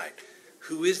question tonight,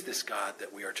 who is this God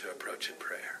that we are to approach in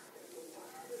prayer?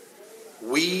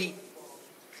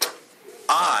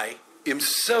 I am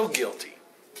so guilty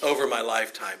over my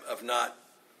lifetime of not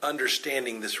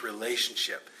understanding this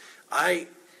relationship. I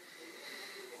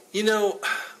know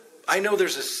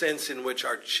there's a sense in which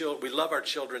we love our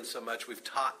children so much, we've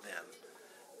taught them.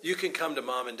 You can come to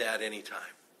mom and dad anytime.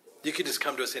 You can just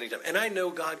come to us anytime. And I know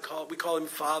we call him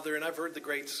Father, and I've heard the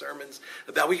great sermons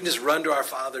about we can just run to our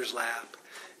Father's lap.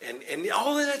 And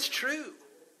all of that's true.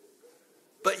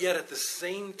 But yet at the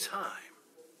same time,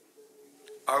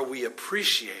 are we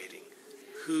appreciating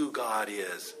who God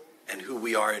is and who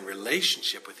we are in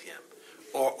relationship with him?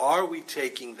 Or are we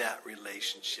taking that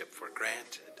relationship for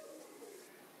granted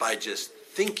by just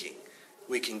thinking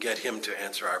we can get him to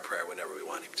answer our prayer whenever we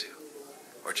want him to?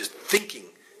 Or just thinking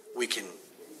we can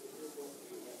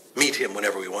meet him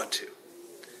whenever we want to.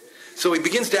 So he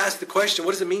begins to ask the question,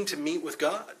 what does it mean to meet with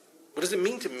God? What does it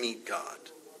mean to meet God?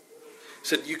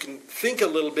 So you can think a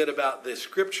little bit about the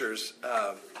scriptures.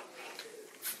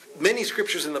 Many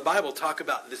scriptures in the Bible talk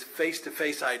about this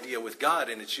face-to-face idea with God,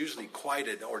 and it's usually quite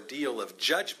an ordeal of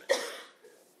judgment.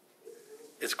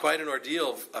 It's quite an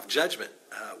ordeal of judgment.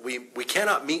 We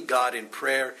cannot meet God in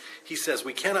prayer. He says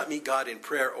we cannot meet God in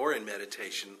prayer or in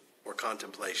meditation or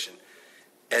contemplation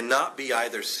and not be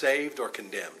either saved or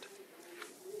condemned.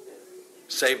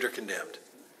 Saved or condemned.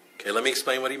 Okay, let me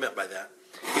explain what he meant by that.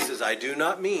 He says, I do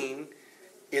not mean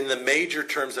in the major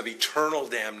terms of eternal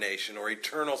damnation or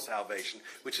eternal salvation,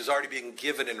 which has already been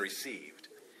given and received.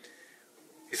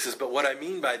 He says, but what I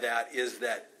mean by that is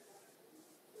that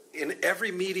in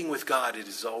every meeting with God, it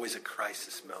is always a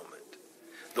crisis moment.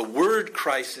 The word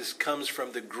crisis comes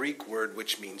from the Greek word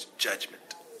which means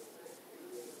judgment.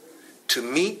 To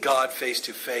meet God face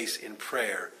to face in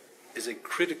prayer is a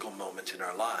critical moment in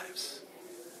our lives.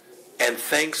 And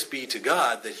thanks be to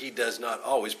God that he does not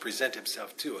always present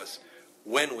himself to us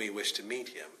when we wish to meet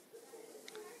him,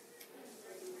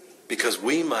 because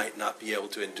we might not be able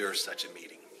to endure such a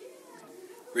meeting.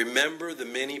 Remember the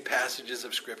many passages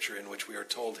of Scripture in which we are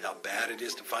told how bad it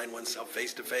is to find oneself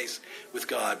face to face with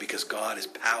God, because God is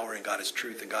power and God is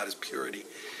truth and God is purity.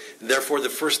 And therefore, the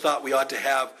first thought we ought to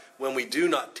have when we do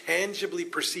not tangibly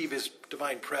perceive his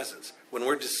divine presence, when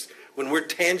we're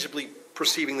tangibly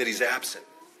perceiving that he's absent,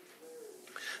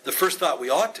 the first thought we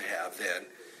ought to have then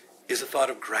is a thought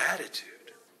of gratitude.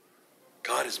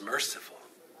 God is merciful.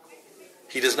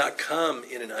 He does not come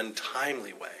in an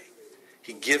untimely way.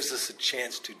 He gives us a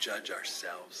chance to judge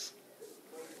ourselves,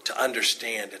 to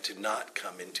understand and to not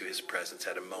come into his presence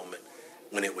at a moment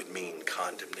when it would mean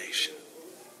condemnation.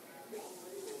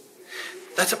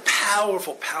 That's a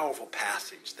powerful, powerful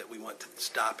passage that we want to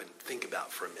stop and think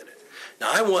about for a minute.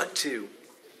 Now I want to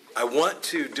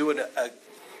do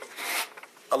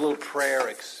a little prayer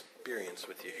experience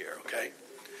with you here, okay?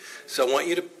 So I want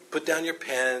you to put down your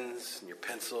pens and your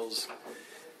pencils,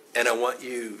 and I want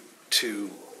you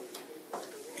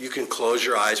can close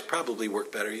your eyes, probably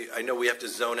work better. I know we have to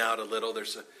zone out a little.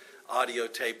 There's an audio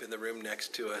tape in the room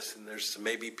next to us, and there's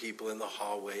maybe people in the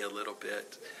hallway a little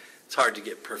bit. It's hard to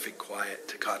get perfect quiet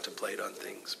to contemplate on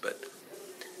things, but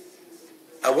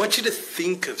I want you to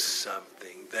think of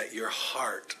something that your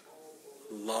heart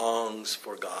longs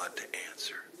for God to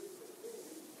answer.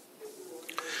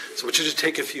 So I want you to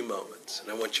take a few moments,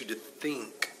 and I want you to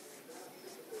think.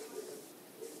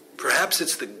 Perhaps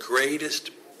it's the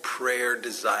greatest prayer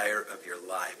desire of your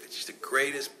life. It's the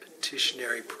greatest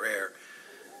petitionary prayer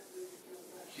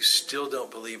you still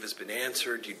don't believe has been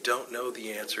answered. You don't know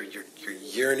the answer. You're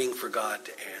yearning for God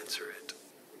to answer it.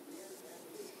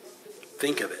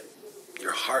 Think of it.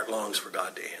 Your heart longs for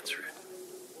God to answer it.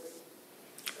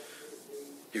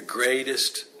 Your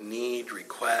greatest need,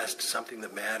 request, something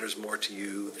that matters more to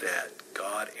you, that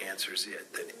God answers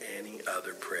it than any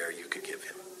other prayer you could give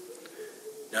him.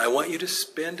 Now I want you to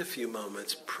spend a few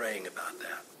moments praying about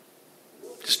that.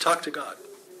 Just talk to God.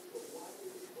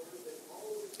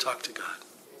 Talk to God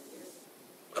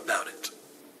about it.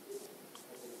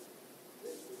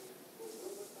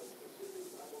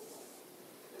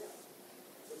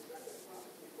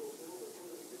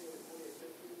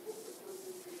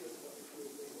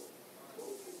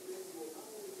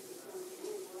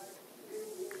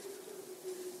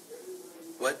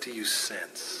 What do you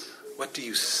sense? What do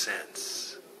you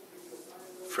sense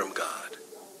from God?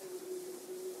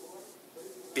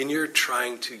 In your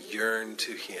trying to yearn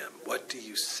to Him, what do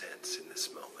you sense in this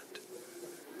moment?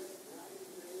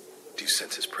 Do you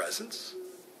sense His presence?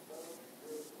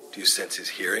 Do you sense His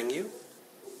hearing you?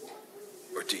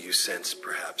 Or do you sense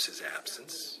perhaps His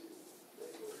absence?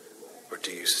 Or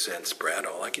do you sense, Brad,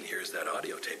 all I can hear is that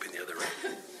audio tape in the other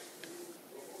room?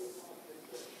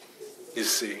 You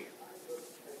see,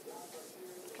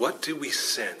 what do we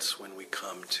sense when we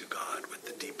come to God with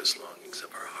the deepest longings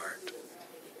of our heart?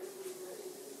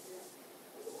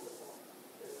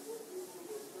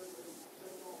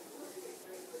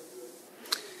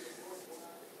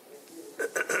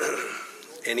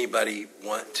 Anybody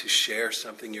want to share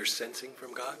something you're sensing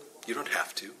from God? You don't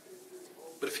have to,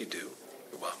 but if you do,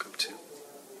 you're welcome to.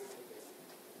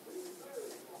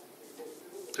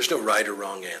 There's no right or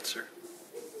wrong answer.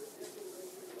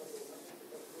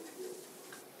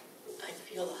 I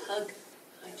feel a hug.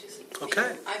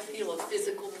 Okay. I feel a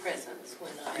physical presence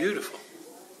when I... Beautiful.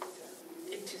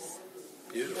 It just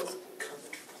Beautiful. feels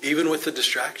comfortable. Even with the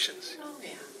distractions. Oh, yeah.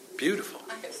 Beautiful.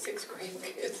 I have 6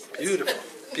 grandkids. Beautiful.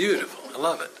 Beautiful. I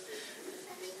love it.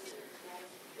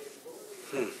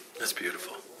 That's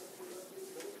beautiful.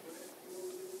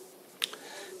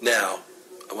 Now,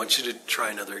 I want you to try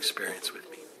another experience with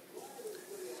me.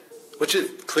 I want you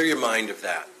to clear your mind of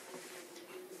that.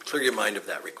 Clear your mind of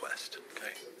that request.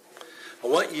 Okay? I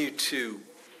want you to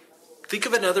think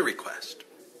of another request.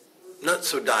 Not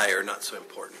so dire, not so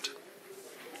important.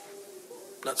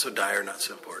 Not so dire, not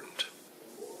so important.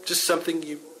 Just something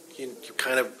you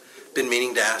kind of been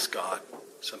meaning to ask God.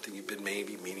 Something you've been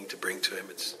maybe meaning to bring to Him.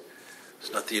 It's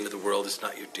not the end of the world. It's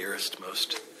not your dearest,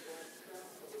 most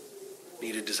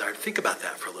needed desire. Think about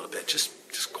that for a little bit.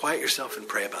 Just quiet yourself and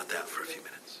pray about that for a few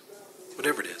minutes.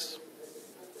 Whatever it is.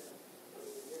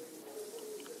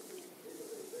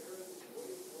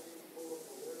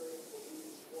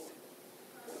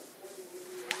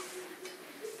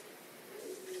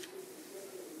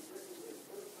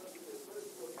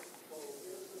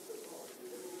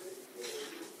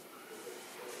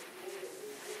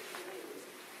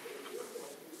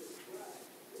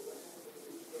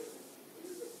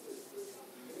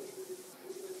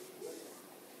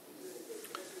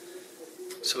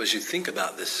 So as you think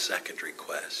about this second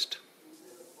request,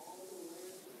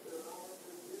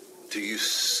 do you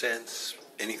sense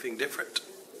anything different?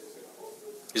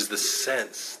 Is the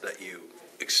sense that you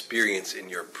experience in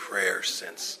your prayer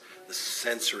sense, the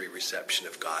sensory reception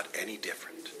of God, any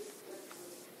different?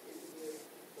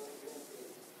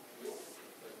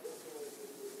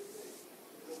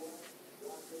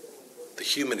 The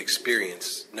human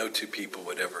experience, no two people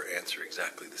would ever answer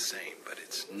exactly the same, but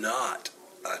it's not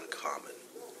uncommon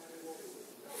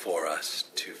for us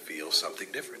to feel something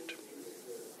different.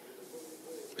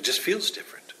 It just feels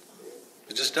different.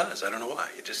 It just does. I don't know why.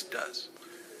 It just does.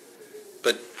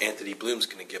 But Anthony Bloom's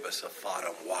going to give us a thought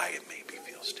on why it maybe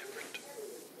feels different.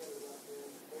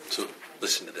 So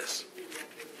listen to this.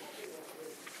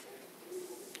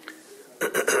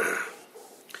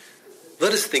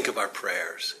 Let us think of our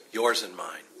prayers, yours and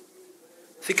mine.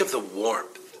 Think of the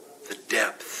warmth, the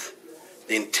depth,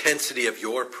 the intensity of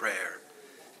your prayer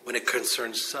when it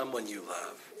concerns someone you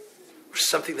love or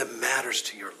something that matters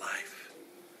to your life.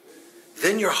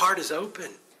 Then your heart is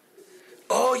open.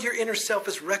 All your inner self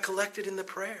is recollected in the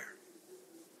prayer.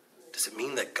 Does it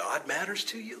mean that God matters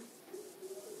to you?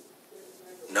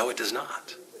 No, it does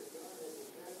not.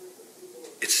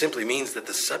 It simply means that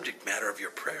the subject matter of your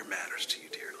prayer matters to you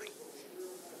dearly.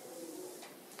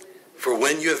 For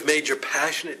when you have made your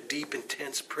passionate, deep,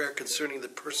 intense prayer concerning the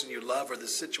person you love or the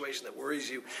situation that worries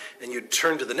you, and you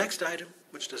turn to the next item,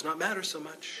 which does not matter so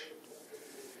much,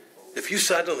 if you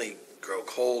suddenly grow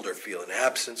cold or feel an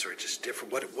absence or just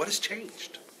different, what has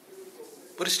changed?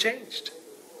 What has changed?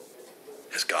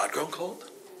 Has God grown cold?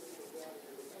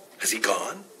 Has He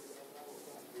gone?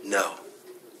 No.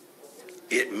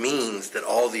 It means that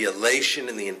all the elation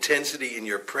and the intensity in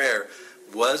your prayer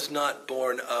was not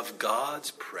born of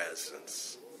God's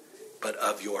presence, but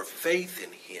of your faith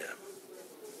in Him,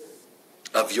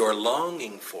 of your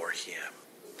longing for Him,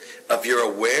 of your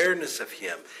awareness of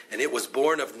Him. And it was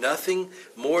born of nothing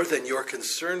more than your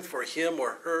concern for Him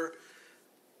or her,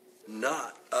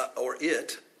 not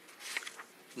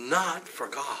for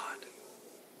God.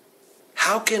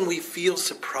 How can we feel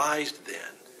surprised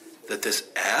then that this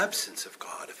absence of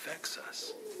God affects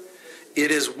us? It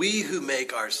is we who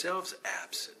make ourselves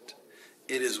absent.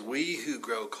 It is we who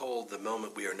grow cold the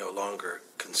moment we are no longer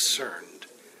concerned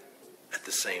at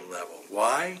the same level.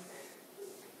 Why?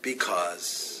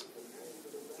 Because,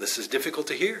 this is difficult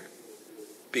to hear,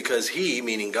 because he,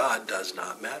 meaning God, does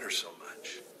not matter so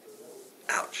much.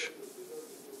 Ouch.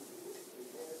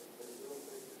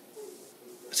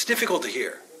 It's difficult to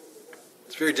hear.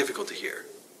 It's very difficult to hear.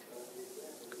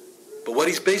 But what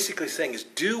he's basically saying is,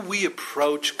 do we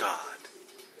approach God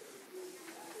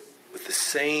with the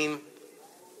same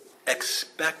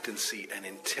expectancy and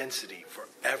intensity for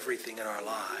everything in our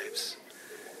lives?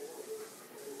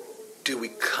 Do we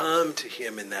come to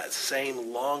him in that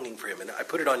same longing for him? And I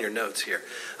put it on your notes here.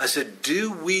 I said,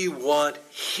 do we want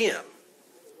him,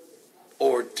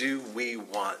 or do we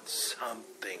want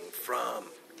something from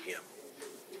him?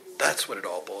 That's what it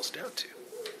all boils down to.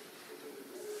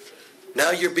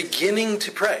 Now you're beginning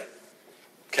to pray.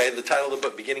 Okay, the title of the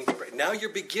book, Beginning to Pray. Now you're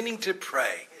beginning to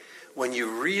pray when you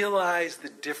realize the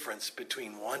difference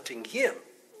between wanting him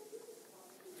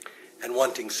and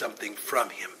wanting something from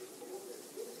him.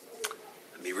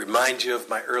 Let me remind you of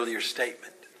my earlier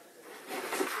statement.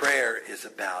 Prayer is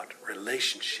about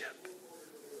relationship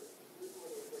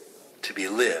to be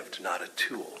lived, not a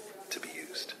tool to be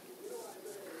used.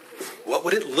 What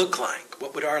would it look like?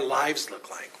 What would our lives look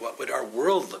like? What would our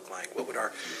world look like? What would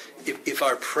if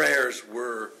our prayers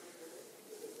were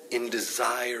in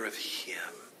desire of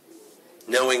him?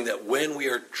 Knowing that when we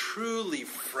are truly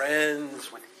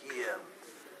friends with him,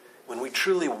 when we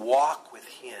truly walk with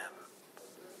him,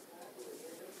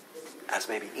 as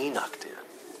maybe Enoch did,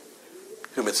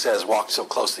 whom it says walked so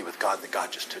closely with God that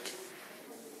God just took him.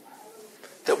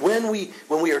 That when we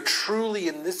are truly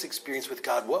in this experience with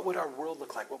God, what would our world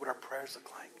look like? What would our prayers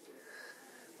look like?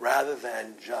 Rather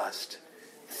than just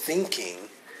thinking,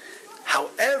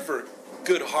 however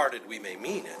good-hearted we may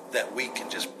mean it, that we can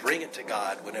just bring it to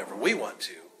God whenever we want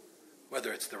to,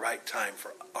 whether it's the right time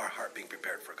for our heart being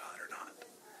prepared for God or not.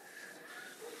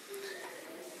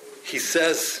 He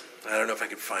says, I don't know if I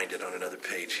can find it on another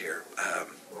page here.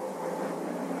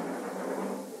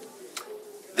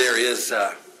 There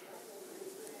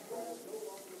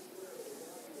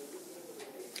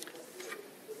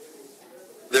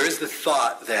is the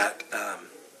thought that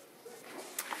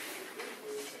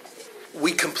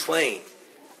we complain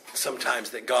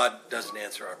sometimes that God doesn't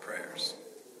answer our prayers.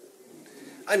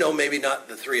 I know maybe not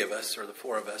the three of us or the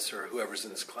four of us or whoever's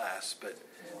in this class, but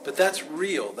that's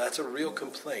real. That's a real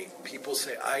complaint. People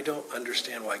say, I don't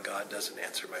understand why God doesn't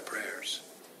answer my prayers.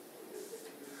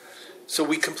 So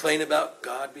we complain about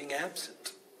God being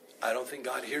absent. I don't think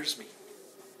God hears me.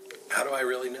 How do I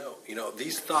really know? You know,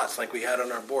 these thoughts like we had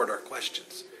on our board are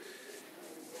questions.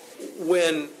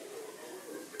 When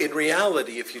in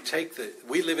reality, if you take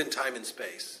we live in time and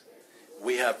space.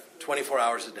 We have 24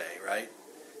 hours a day, right?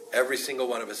 Every single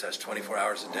one of us has 24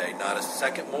 hours a day. Not a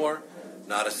second more,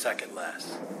 not a second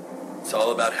less. It's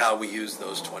all about how we use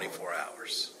those 24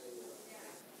 hours.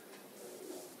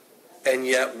 And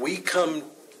yet we come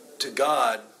to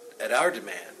God at our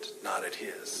demand, not at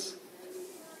his.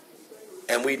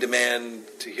 And we demand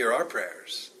to hear our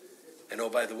prayers. And oh,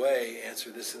 by the way,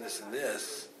 answer this and this and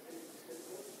this.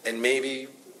 And maybe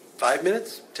 5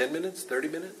 minutes, 10 minutes, 30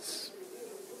 minutes.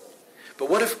 But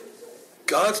what if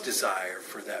God's desire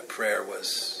for that prayer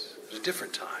was at a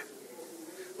different time?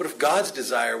 What if God's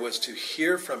desire was to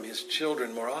hear from his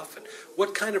children more often?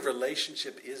 What kind of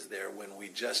relationship is there when we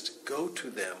just go to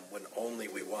them when only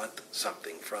we want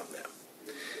something from them?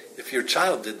 If your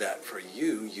child did that for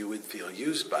you, you would feel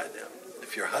used by them.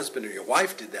 If your husband or your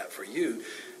wife did that for you,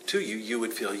 you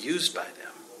would feel used by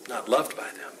them, not loved by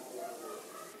them.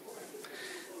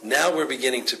 Now we're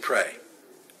beginning to pray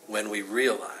when we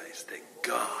realize that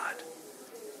God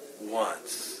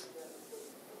wants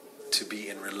to be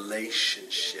in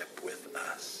relationship with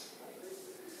us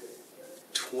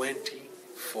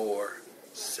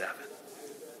 24/7,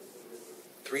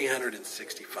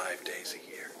 365 days a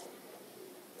year.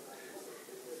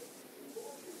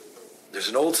 There's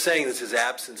an old saying that says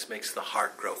absence makes the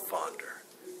heart grow fonder.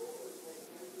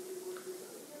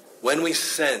 When we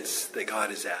sense that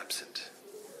God is absent,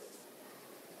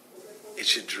 it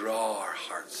should draw our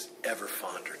hearts ever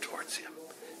fonder towards him.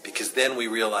 Because then we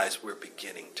realize we're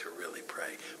beginning to really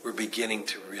pray. We're beginning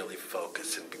to really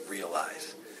focus and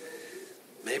realize,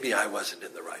 maybe I wasn't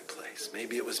in the right place.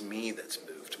 Maybe it was me that's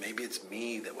moved. Maybe it's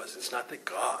me that was. It's not that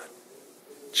God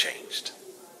changed.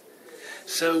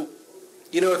 So,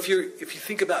 you know, if you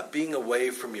think about being away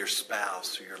from your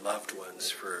spouse or your loved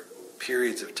ones for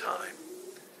periods of time,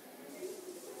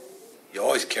 you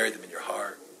always carry them in your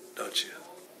heart, don't you?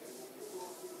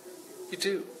 You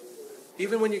do.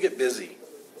 Even when you get busy,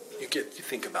 you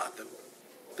think about them.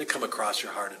 They come across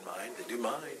your heart and mind. They do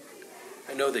mine.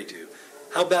 I know they do.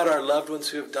 How about our loved ones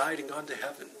who have died and gone to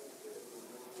heaven?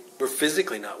 We're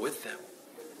physically not with them,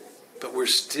 But we're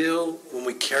still, when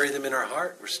we carry them in our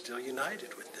heart, we're still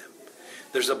united with them.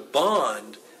 There's a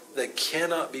bond that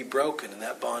cannot be broken, and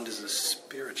that bond is a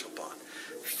spiritual bond.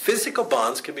 Physical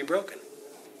bonds can be broken.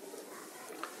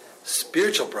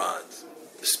 Spiritual bonds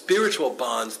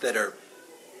that are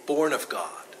born of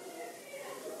God,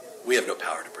 we have no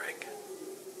power to break.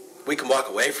 We can walk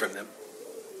away from them.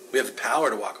 We have the power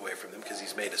to walk away from them because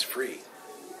he's made us free.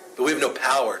 But we have no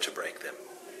power to break them.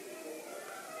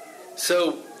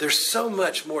 So there's so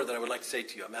much more that I would like to say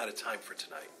to you. I'm out of time for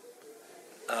tonight.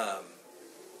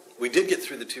 We did get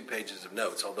through the 2 pages of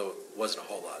notes, although it wasn't a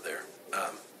whole lot there.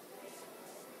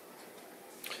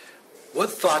 What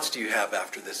thoughts do you have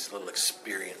after this little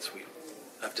experience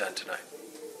I've done tonight?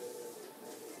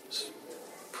 This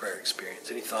prayer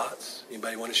experience. Any thoughts?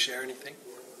 Anybody want to share anything?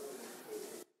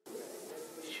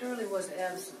 Surely was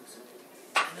absence.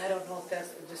 And I don't know if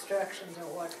that's the distractions or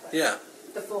what, but yeah.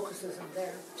 The focus isn't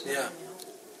there. Yeah.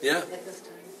 Yeah. At this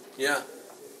time. Yeah.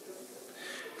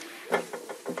 I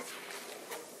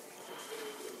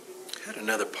had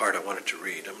another part I wanted to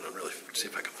read. I'm going to really see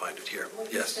if I can find it here.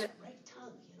 What yes. You said, right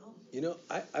tongue, You know,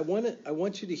 I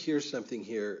want you to hear something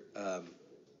here.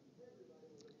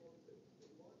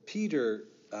 Peter,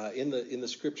 in the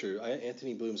scripture,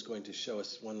 Anthony Bloom's going to show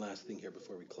us one last thing here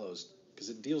before we close, because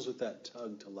it deals with that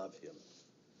tug to love him,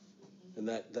 and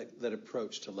that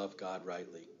approach to love God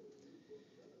rightly.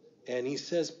 And he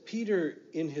says, take Peter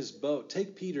in his boat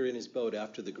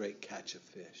after the great catch of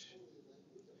fish.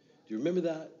 Do you remember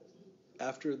that?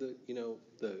 After the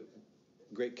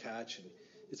great catch, and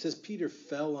it says Peter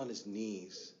fell on his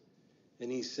knees,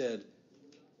 and he said,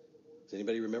 does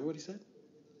anybody remember what he said?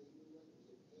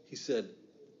 He said,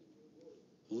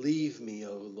 "Leave me,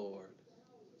 O Lord,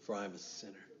 for I'm a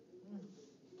sinner."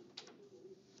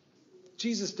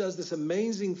 Jesus does this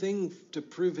amazing thing to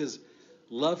prove his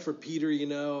love for Peter,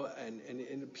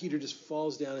 and Peter just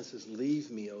falls down and says, "Leave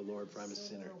me, O Lord, for I'm a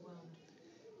sinner."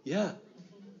 Yeah.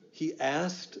 He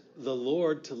asked the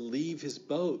Lord to leave his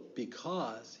boat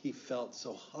because he felt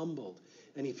so humbled.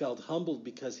 And he felt humbled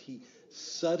because he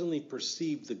suddenly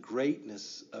perceived the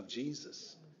greatness of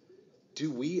Jesus.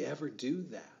 Do we ever do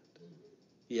that?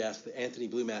 Anthony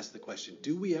Bloom asked the question,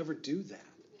 do we ever do that?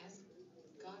 Ask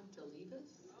God to leave us?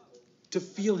 To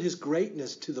feel his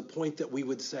greatness to the point that we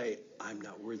would say, I'm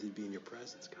not worthy to be in your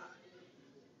presence, God.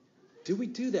 Do we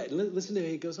do that? And listen to how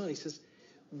he goes on. He says,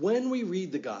 when we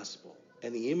read the gospel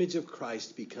and the image of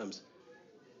Christ becomes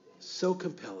so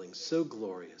compelling, so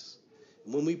glorious,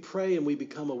 and when we pray and we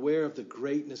become aware of the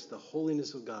greatness, the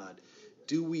holiness of God,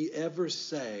 do we ever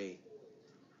say,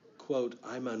 quote,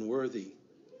 I'm unworthy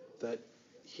that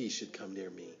he should come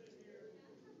near me?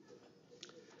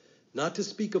 Not to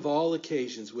speak of all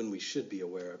occasions when we should be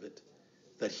aware of it,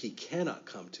 that he cannot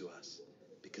come to us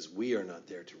because we are not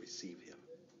there to receive him.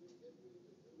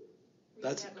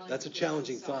 That's a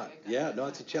challenging thought. Yeah, no,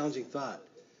 it's a challenging thought.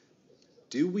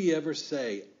 Do we ever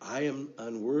say, I am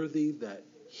unworthy that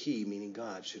he, meaning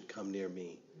God, should come near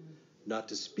me? Not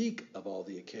to speak of all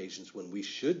the occasions when we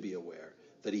should be aware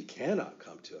that he cannot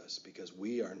come to us because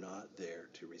we are not there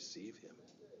to receive him.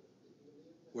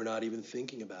 We're not even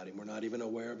thinking about him. We're not even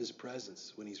aware of his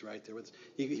presence when he's right there with us.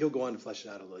 He'll go on to flesh it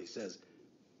out a little. He says,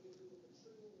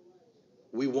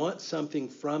 we want something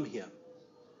from him,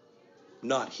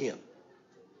 not him.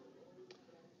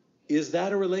 Is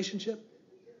that a relationship?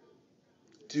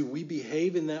 Do we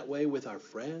behave in that way with our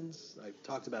friends? I've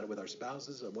talked about it with our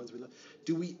spouses, the ones we love.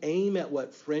 Do we aim at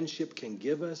what friendship can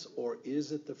give us, or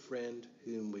is it the friend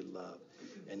whom we love?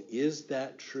 And is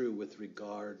that true with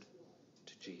regard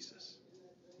to Jesus?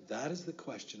 That is the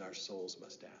question our souls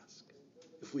must ask.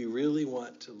 If we really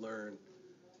want to learn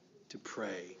to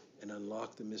pray and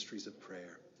unlock the mysteries of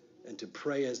prayer, and to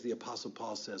pray, as the Apostle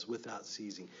Paul says, without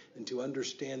ceasing, and to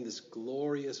understand this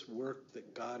glorious work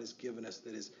that God has given us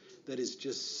that is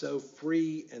just so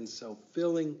free and so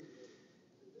filling,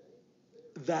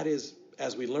 that is,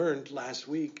 as we learned last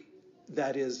week,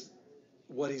 that is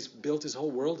what he's built his whole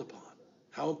world upon.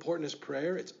 How important is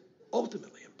prayer? It's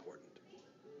ultimately important.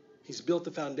 He's built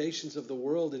the foundations of the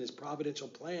world in his providential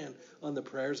plan on the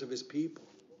prayers of his people,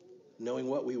 knowing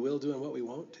what we will do and what we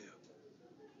won't do.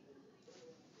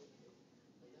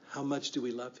 How much do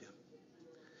we love him?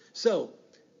 So,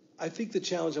 I think the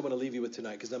challenge I want to leave you with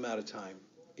tonight, because I'm out of time,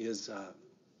 is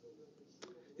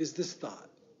this thought.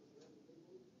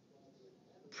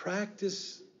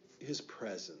 Practice his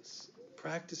presence.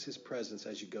 Practice his presence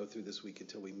as you go through this week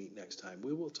until we meet next time.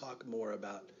 We will talk more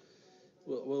about,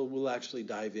 we'll actually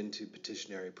dive into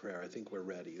petitionary prayer. I think we're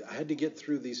ready. I had to get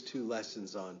through these 2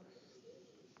 lessons on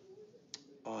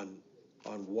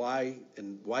why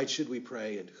and why should we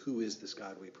pray and who is this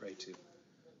God we pray to.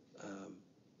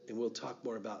 And we'll talk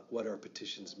more about what our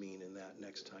petitions mean in that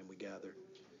next time we gather.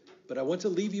 But I want to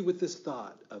leave you with this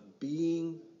thought of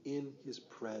being in his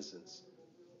presence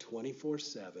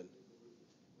 24/7,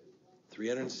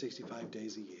 365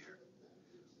 days a year.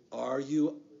 Are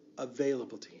you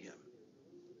available to him?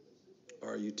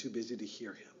 Or are you too busy to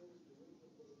hear him?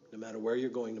 No matter where you're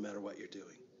going, no matter what you're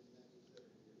doing.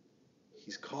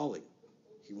 He's calling.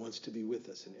 He wants to be with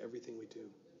us in everything we do.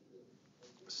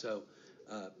 So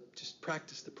just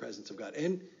practice the presence of God.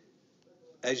 And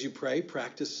as you pray,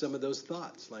 practice some of those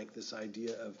thoughts, like this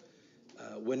idea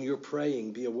of when you're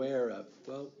praying, be aware of,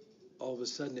 well, all of a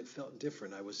sudden it felt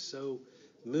different. I was so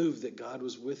moved that God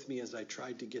was with me as I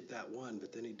tried to get that one,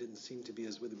 but then he didn't seem to be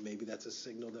as with me. Maybe that's a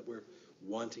signal that we're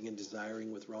wanting and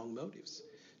desiring with wrong motives.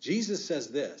 Jesus says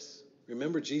this.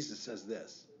 Remember, Jesus says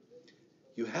this.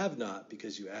 You have not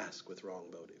because you ask with wrong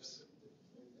motives.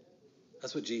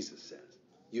 That's what Jesus says.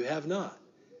 You have not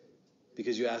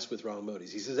because you ask with wrong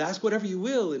motives. He says, ask whatever you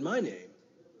will in my name,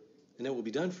 and it will be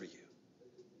done for you.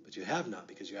 But you have not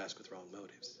because you ask with wrong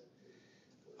motives.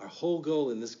 Our whole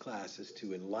goal in this class is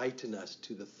to enlighten us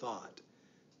to the thought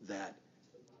that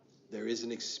there is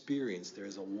an experience, there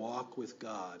is a walk with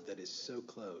God that is so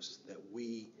close that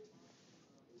we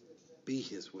be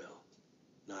his will,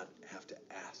 not have to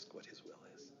ask what his will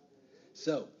is.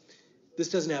 So, this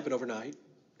doesn't happen overnight.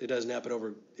 It doesn't happen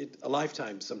over a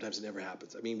lifetime. Sometimes it never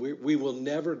happens. I mean, we will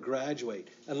never graduate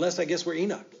unless, I guess, we're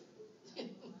Enoch.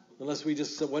 Unless we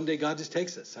just, one day God just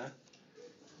takes us,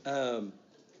 huh?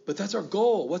 But that's our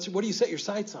goal. What do you set your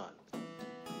sights on?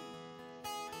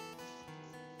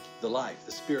 The life,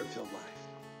 the spirit-filled life.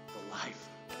 The life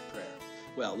of prayer.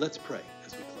 Well, let's pray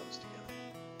as we close together.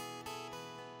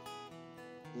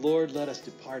 Lord, let us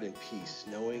depart in peace,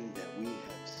 knowing that we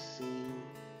have seen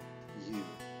you,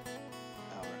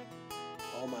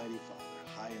 our Almighty Father,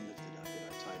 high and lifted up in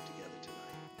our time together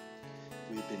tonight.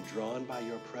 We have been drawn by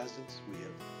your presence. We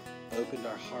have opened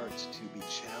our hearts to be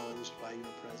challenged by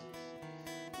your presence.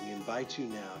 We invite you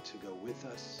now to go with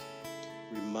us,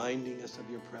 reminding us of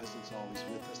your presence always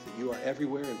with us, that you are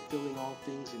everywhere and filling all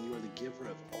things, and you are the giver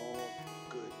of all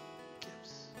good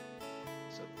gifts.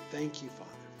 So thank you, Father,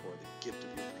 for the gift of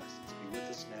your presence. Be with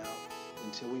us now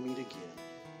until we meet again,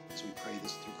 as we pray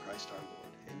this through Christ our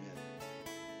Lord. Amen.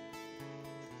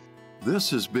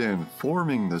 This has been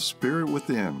Forming the Spirit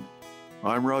Within.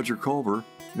 I'm Roger Culver,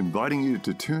 inviting you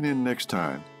to tune in next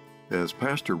time as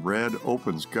Pastor Brad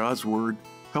opens God's Word,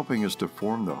 helping us to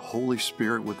form the Holy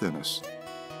Spirit within us.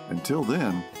 Until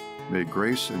then, may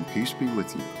grace and peace be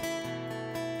with you.